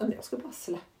nytt nu. Utan jag ska bara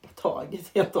släppa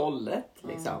taget helt och hållet.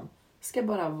 Liksom. Jag ska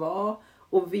bara vara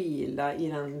och vila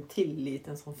i den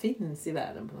tilliten som finns i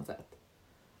världen på något sätt.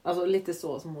 Alltså lite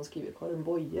så som hon skriver, Karin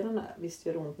Boye, den där. Visst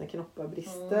gör ont när knoppar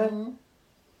brister.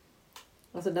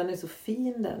 Alltså den är så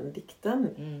fin, den dikten.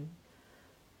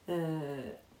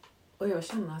 Och jag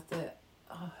känner att jag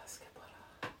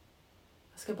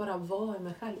Jag ska bara vara med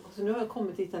mig själv. Och så nu har jag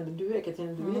kommit hit där du är,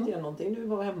 Katarina. Du vill inte göra någonting. Du vill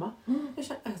bara vara hemma. Jag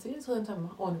känner att jag är så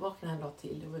hemma. Nu vaknar jag en dag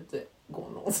till. Jag vill inte gå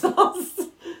någonstans.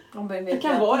 Jag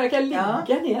kan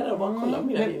ligga ner och bara kolla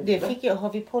mina liv. Det fick jag,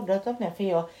 har vi poddat om det?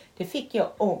 För det fick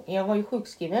jag jag var ju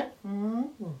sjukskriven.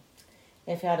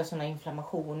 För jag hade såna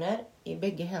inflammationer i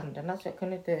bägge händerna. Så jag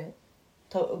kunde inte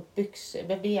ta upp byxor. Jag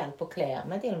behövde hjälp att klä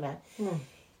mig till och med.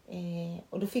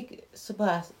 Och då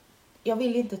jag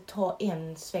ville inte ta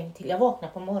en sväng till. Jag vaknar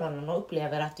på morgonen och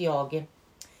upplever att jag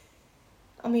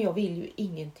vill ju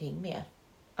ingenting mer.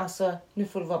 Alltså, nu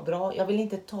får det vara bra. Jag vill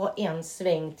inte ta en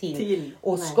sväng till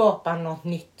och skapa något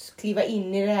nytt. Kliva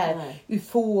in i det här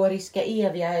euforiska,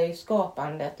 eviga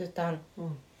skapandet. Utan...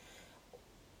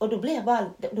 Och då blev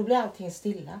allting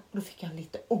stilla. Då fick jag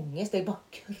lite ångest. Det bara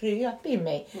kröp i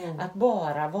mig. Att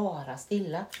bara vara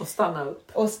stilla.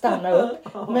 Och stanna upp.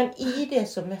 Men i det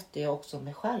så mötte jag också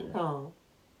mig själv. Ja.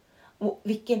 Och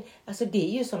det är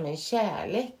ju som en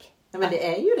kärlek. Ja, men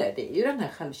det är ju det. Det är ju den här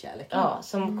självkärleken. Ja,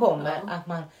 som kommer att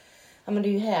man... Ja, men det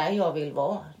är ju här jag vill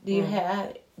vara. Det är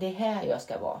ju det är här jag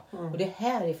ska vara. Och det är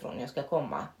härifrån jag ska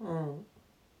komma.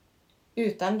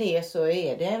 Utan det så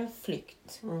är det en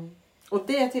flykt. Och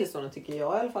det tillståndet tycker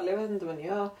jag i alla fall. Jag vet inte vad ni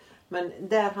gör. Men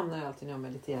där hamnar jag alltid när jag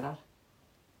mediterar.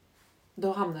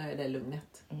 Då hamnar jag i det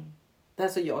lugnet. Där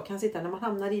så jag kan sitta, när man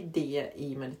hamnar i det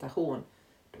i meditation.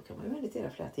 Då kan man ju meditera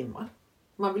flera timmar.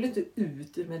 Man vill inte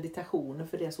ut ur meditationen.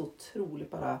 För det är så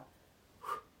otroligt bara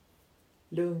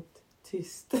lugnt,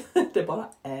 tyst. Det bara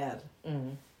är.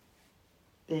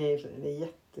 Det är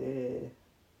jätte...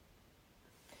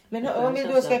 Men om vi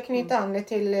då ska knyta an det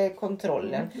till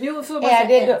kontrollen. Jo, för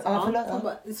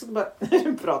bara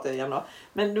nu pratar jag igen då.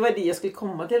 Men det var det jag skulle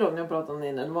komma till då när jag pratade om det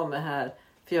innan. Det var med här.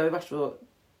 För jag har ju varit så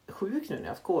sjuk nu när jag har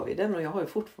haft covid. Och jag har ju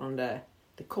fortfarande,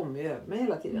 det kommer ju över mig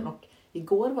hela tiden. Och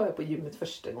igår var jag på gymmet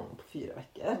första gången på 4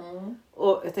 veckor.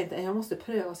 Och jag tänkte jag måste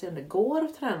pröva se om det går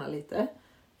att träna lite.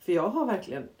 För jag har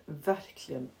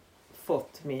verkligen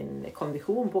fått min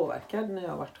kondition påverkad när jag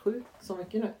har varit sjuk så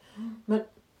mycket nu. Men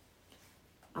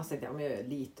alltså jag gör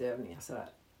lite övningar sådär.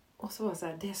 Och så var det så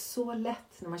här, det är så lätt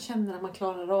när man känner att man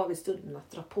klarar av i stunden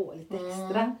att dra på lite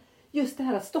extra. Just det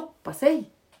här att stoppa sig.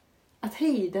 Att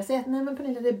hejda sig. Att nej men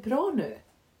Pernilla, det är bra nu.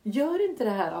 Gör inte det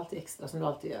här alltid extra som du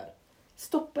alltid gör.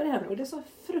 Stoppa det här nu. Och det är så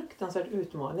fruktansvärd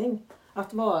utmaning.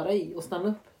 Att vara i och stanna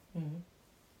upp.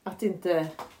 Att inte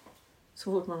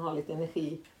så fort man har lite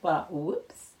energi bara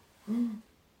whoops.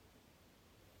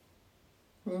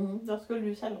 Då skulle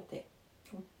du säga något det.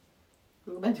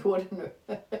 Jag kommer inte ihåg det nu.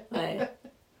 Nej.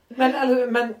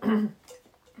 Men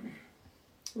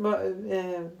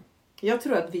jag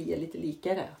tror att vi är lite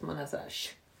lika där. Att man är så här.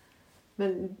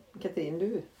 Men Katrin,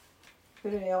 du?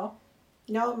 Hur är jag?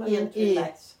 Ja, men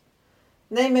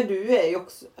nej, men du är ju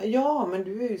också... Ja, men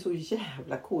du är ju så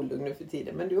jävla cool nu för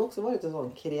tiden. Men du har också varit en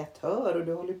sån kreatör. Och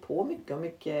du håller på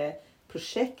mycket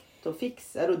projekt. Och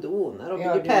fixar och donar. Och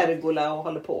bygger pergola och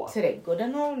håller på.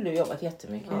 Trädgården har du jobbat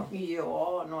jättemycket.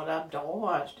 Ja, några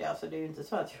dagar. Alltså det är ju inte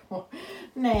så att jag...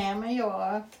 Nej, men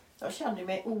jag känner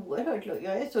mig oerhört lugn.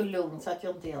 Jag är så lugn så att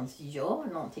jag inte ens gör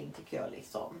någonting tycker jag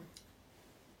liksom.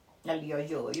 Eller jag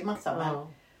gör ju massa men...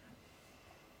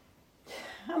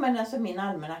 Ja men alltså min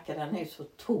almanacka den är ju så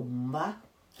tom va?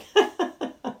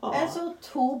 Är så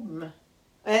tom.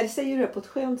 Säger du det på ett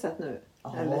skönt sätt nu?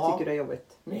 Ja. Eller tycker du det är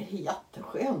jobbigt? Nej, det är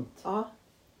jätteskönt. Ja.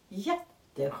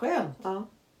 Jätteskönt. Ja.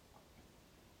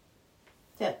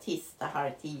 Så här, tisdag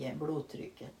 9:30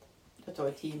 blodtrycket. Det tar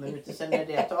ju 10 minuter sen är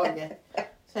det taget.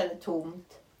 Så är det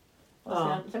tomt. Och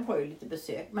sen får jag ju lite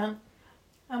besök. Men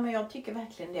jag tycker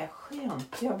verkligen det är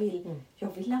skönt. Jag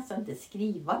vill nästan inte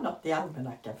skriva något i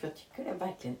almanackan. För jag tycker det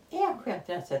verkligen är skönt.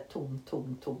 Det är så här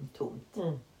tomt.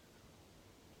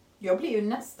 Jag blev ju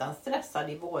nästan stressad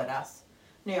i våras.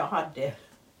 När jag hade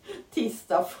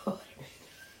tisdag för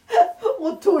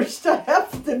och torsdag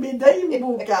eftermiddag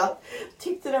inbokat.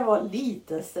 Tyckte det var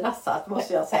lite stressat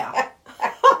måste jag säga.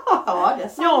 Ja, det är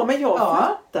sant. Ja, men jag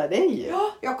fattar det ju.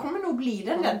 Ja, jag kommer nog bli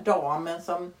den där damen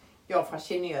som jag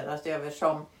fascineras över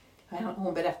som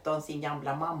hon berättade om sin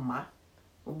gamla mamma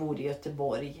och bor i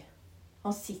Göteborg.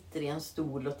 Hon sitter i en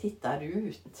stol och tittar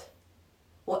ut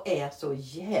och är så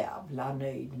jävla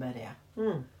nöjd med det.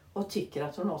 Och tycker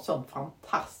att hon har sånt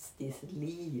fantastiskt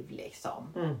liv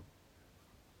liksom.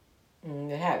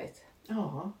 Det är härligt.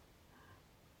 Ja.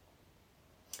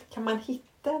 Kan man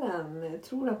hitta den,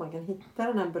 tror du att man kan hitta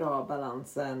den här bra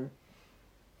balansen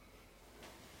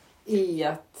i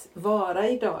att vara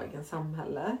i dagens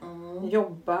samhälle,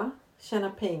 jobba, tjäna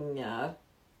pengar,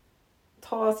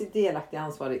 ta sitt delaktiga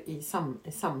ansvar i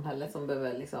samhället som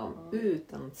behöver liksom,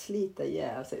 utan att slita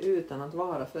ihjäl sig, utan att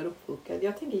vara för uppbokad.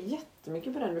 Jag tänker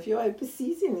jättemycket på det nu, för jag är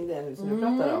precis inne i det nu som du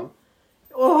pratar om.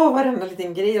 Varenda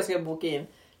liten grej jag ska boka in.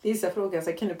 Lisa frågar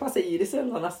sig, kan du passa Iris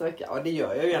eller nästa vecka? Ja, det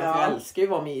gör jag ju. Ja. Jag älskar ju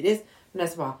att vara med Iris. Men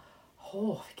så bara,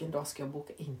 vilken dag ska jag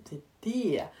boka in till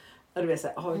det? Och du vet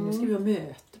såhär, nu ska vi ha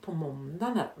möte på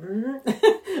måndagen här.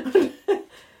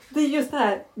 Det är just det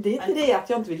här, det är inte det att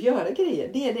jag inte vill göra grejer.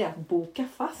 Det är det att boka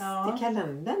fast i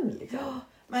kalendern liksom.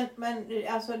 Men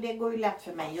alltså det går ju lätt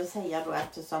för mig att säga då,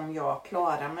 eftersom jag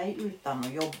klarar mig utan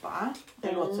att jobba.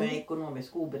 Det låter som jag är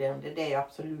ekonomiskt oberoende, det är jag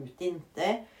absolut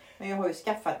inte. Men jag har ju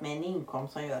skaffat mig en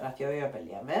inkomst som gör att jag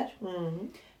överlever.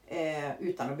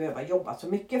 Utan att behöva jobba så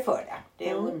mycket för det. Det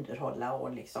är att underhålla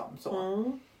och liksom så.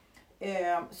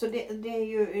 Så det är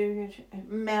ju,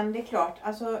 men det är klart,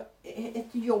 alltså ett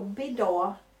jobb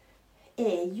idag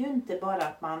är ju inte bara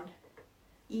att man,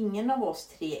 ingen av oss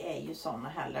tre är ju sådana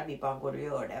heller, vi bara går och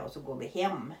gör det och så går vi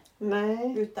hem.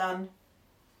 Nej. Utan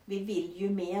vi vill ju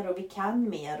mer och vi kan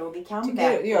mer och vi kan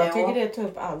bättre. Jag tycker det tar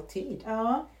upp all tid.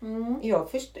 Ja.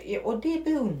 Jag förstår, och det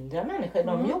beundrar människor.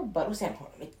 De jobbar och sen har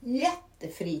de ett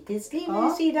jättefritidsliv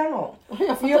vid sidan om.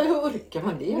 Hur orkar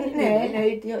man det?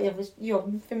 Nej,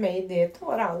 för mig det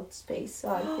tar allt space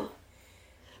och allt.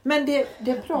 Men det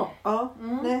är bra.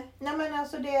 Nej men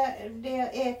alltså det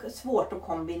är svårt att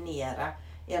kombinera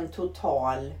en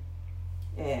total,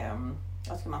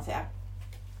 vad ska man säga,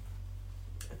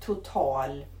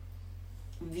 total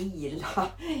vila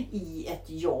i ett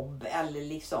jobb eller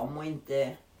liksom, och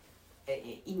inte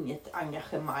inget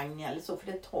engagemang eller så,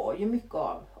 för det tar ju mycket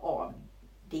av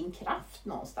din kraft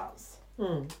någonstans.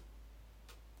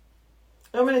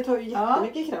 Ja, men det tar ju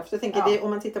jättemycket kraft. Jag tänker det, om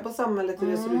man tittar på samhället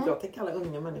hur det ser ut idag, tänk alla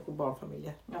unga människor,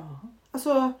 barnfamiljer.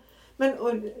 Alltså,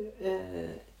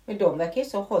 men de verkar ju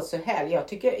så härliga. Jag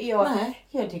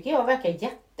tycker jag verkar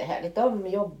jättehärligt. De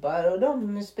jobbar och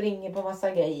de springer på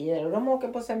massa grejer och de åker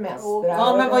på semester.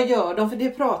 Ja, men vad gör de? För det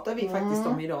pratar vi faktiskt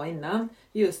om idag innan.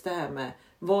 Just det här med,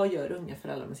 vad gör unga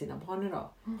föräldrar med sina barn idag?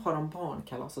 Har de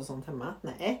barnkalas och sånt hemma?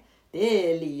 Nej.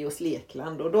 Det är Leos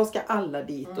lekland och då ska alla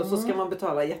dit och så ska man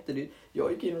betala jättedyrt.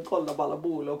 Jag gick in och kollade på alla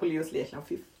bolag på Leos lekland.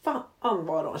 Fy fan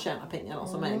vad de tjänar pengar, de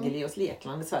som äger Leos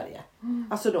lekland i Sverige.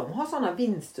 Alltså de har sådana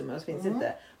vinstsummor som finns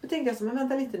inte. Då tänkte jag så, men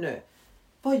vänta lite nu.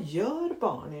 Vad gör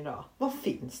barn idag? Vad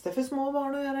finns det för små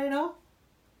barn att göra idag?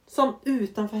 Som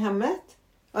utanför hemmet?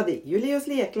 Ja, det är ju Leos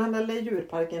lekland eller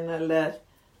djurparken eller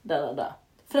där.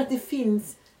 För att det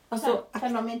finns... Alltså,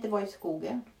 kan de inte vara i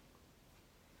skogen?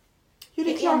 Jo,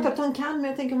 det är klart att de kan, men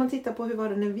jag tänker om man tittar på hur var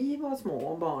det när vi var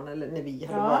små barn eller när vi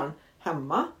hade barn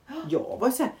hemma. Jag var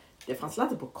så här, det fanns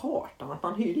inte på kartan att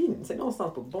man hyrde in sig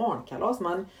någonstans på barnkalas.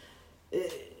 Man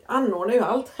anordnar ju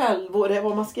allt själv och det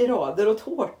var maskerader och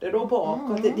tårtor och bak.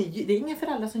 Och det är ingen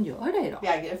föräldrar som gör det idag.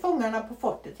 Jag fångarna på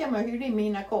fortet hemma hyrde in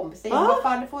mina kompisar. Vad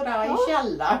fan får jag i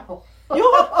källaren?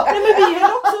 Ja, nej, men vi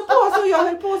höll också på så. Jag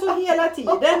höll på så hela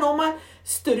tiden. Och man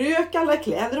strök alla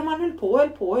kläder och man höll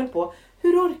på.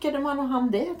 Hur orkade man och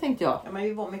han det, tänkte jag? Ja, men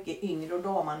vi var mycket yngre och då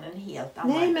har man en helt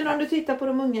annan... Nej, men om du tittar på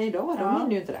de unga idag, de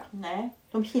hinner ju inte det. Nej.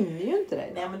 De hinner ju inte det.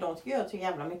 Nej, men de ska göra så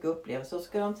jävla mycket upplevelser. Så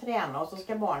ska de träna och så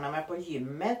ska barnen med på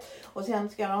gymmet. Och sen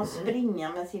ska de springa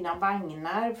med sina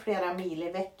vagnar flera mil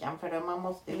i veckan. För man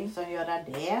måste liksom göra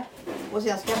det. Och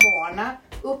sen ska barnen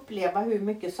uppleva hur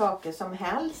mycket saker som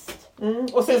helst.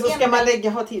 Och sen så ska man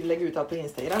lägga ut allt på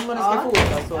Instagram. Och det ska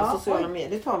fotas och sociala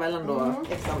medier tar väl ändå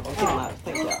x antal timmar,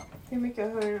 tänker jag. Hur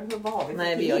mycket, vad har vi för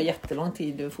Nej, tid? vi har jättelång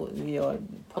tid. Vi har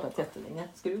pratat jättelänge.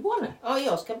 Ska vi gå nu? Ja,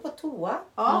 jag ska på toa.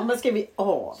 Ja, men ska vi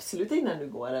avsluta innan du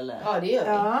går, eller? Ja, det gör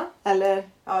vi. Ja. Eller?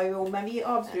 Ja, jo, men vi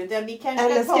avslutar. Vi kanske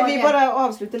Eller ska vi bara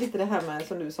avsluta lite det här med,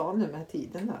 som du sa nu, med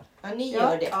tiden där? Ja, ni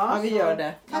gör det. Ja, vi gör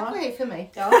det. Tack och hej för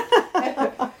mig. Ja.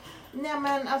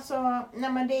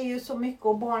 Nej men det är ju så mycket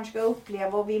och barn ska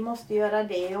uppleva och vi måste göra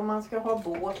det och man ska ha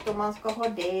båt och man ska ha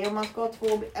det och man ska ha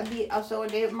alltså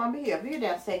man behöver ju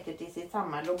det säkert i sitt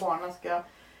samhälle och barnen ska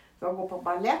gå på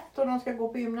ballett och de ska gå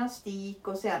på gymnastik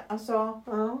och sen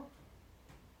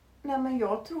nej men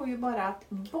jag tror ju bara att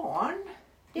barn,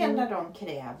 det enda de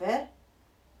kräver,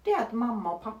 det är att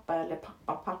mamma och pappa eller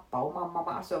pappa och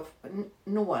mamma, alltså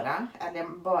några eller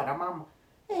bara mamma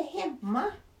är hemma.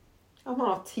 Att man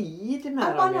har tid med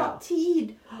dem. Att man har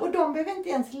tid. Och de behöver inte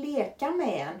ens leka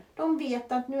med en. De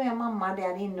vet att nu är mamma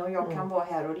där inne och jag kan vara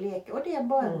här och leka. Och det är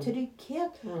bara en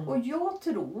trygghet. Och jag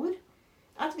tror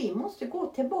att vi måste gå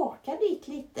tillbaka dit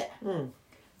lite.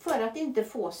 För att inte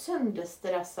få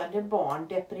sönderstressade barn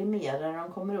deprimerade när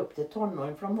de kommer upp till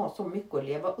tonåren. För de har så mycket att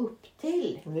leva upp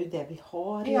till. Men det är det vi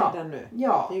har redan nu.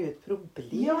 Ja. Det är ju ett problem.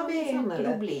 Ja, det är ett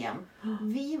problem.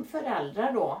 Vi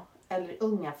föräldrar då. eller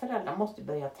unga föräldrar måste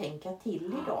börja tänka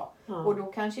till idag. Ja. Och då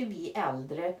kanske vi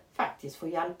äldre faktiskt får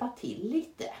hjälpa till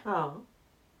lite. Ja.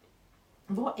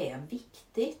 Vad är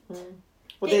viktigt?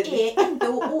 Och Det är inte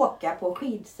att åka på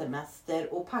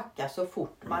skidsemester och packa så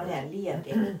fort man är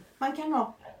ledig. Man kan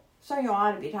ha, som jag och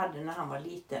Arvid hade när han var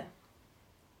liten,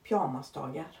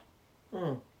 pyjamasdagar.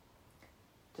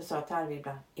 Det sa jag till Arvid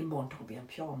ibland, imorgon tar vi en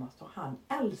pyjamasdag. Han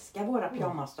älskar våra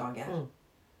pyjamasdagar.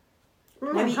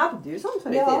 Man hade ju sånt förr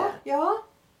i tiden. Ja.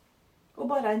 Och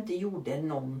bara inte gjorde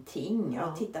någonting.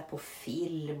 Jag tittade på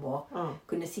film och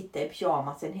kunde sitta i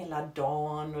pyjamasen hela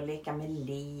dagen och leka med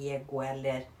Lego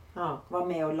eller vara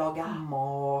med och laga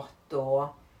mat. Och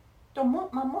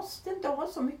man måste inte ha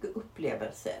så mycket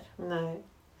upplevelser. Nej.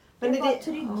 Men det är bara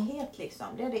trygghet liksom.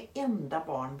 Det är det enda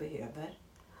barn behöver.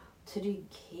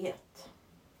 Trygghet.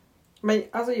 Men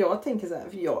alltså jag tänker så här,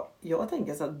 för jag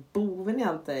tänker så att boven i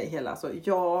allt det hela, så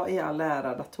i all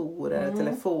ära datorer,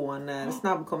 telefoner,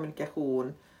 snabb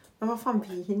kommunikation. Men vad fan,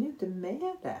 vi hinner ju inte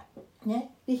med det.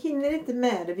 Nej. Vi hinner inte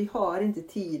med det, vi har inte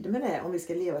tid med det om vi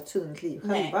ska leva ett sunt liv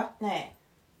själva. Nej.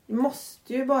 Vi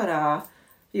måste ju bara,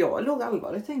 jag låg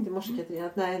allvarligt och tänkte i morse Katarina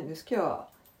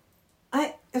att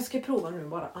jag ska prova nu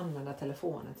bara använda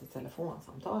telefonen till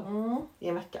telefonsamtal i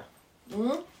en vecka.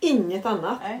 Inget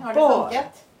annat. Nej, har det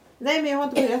funkat? Nej, men jag har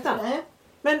inte börjat än.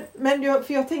 Men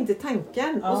för jag tänkte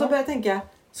tanken. Och så började jag tänka,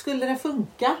 skulle det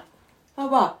funka? Jag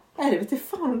bara, det vet inte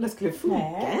fan om det skulle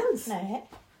funka ens. Nej,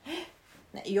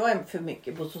 jag är för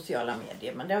mycket på sociala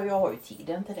medier. Men jag har ju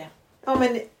tiden till det. Ja,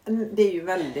 men det är ju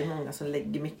väldigt många som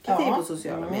lägger mycket tid på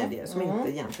sociala medier. Som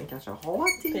inte egentligen kanske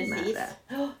har tid med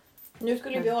det. Nu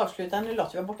skulle vi avsluta. Nu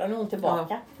låter vi borta. Nu är hon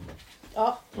tillbaka.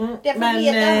 Ja. Det får Men bli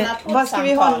ett annat vad ska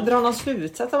vi poddsamtal. dra någon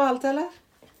slutsats av allt eller?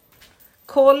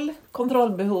 Koll,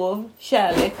 kontrollbehov,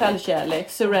 kärlek, självkärlek,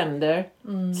 surrender,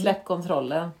 släpp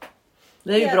kontrollen.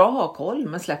 Det är ju bra att ha koll,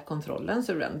 men släpp kontrollen,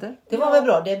 surrender. Det var väl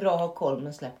bra. Det är bra att ha koll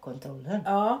med släpp kontrollen.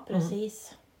 Ja,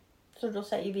 precis. Så då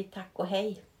säger vi tack och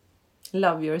hej.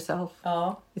 Love yourself.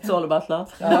 Ja. It's all about love.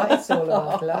 Ja, it's all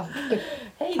about love.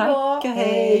 Hej då. Tack och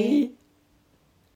hej.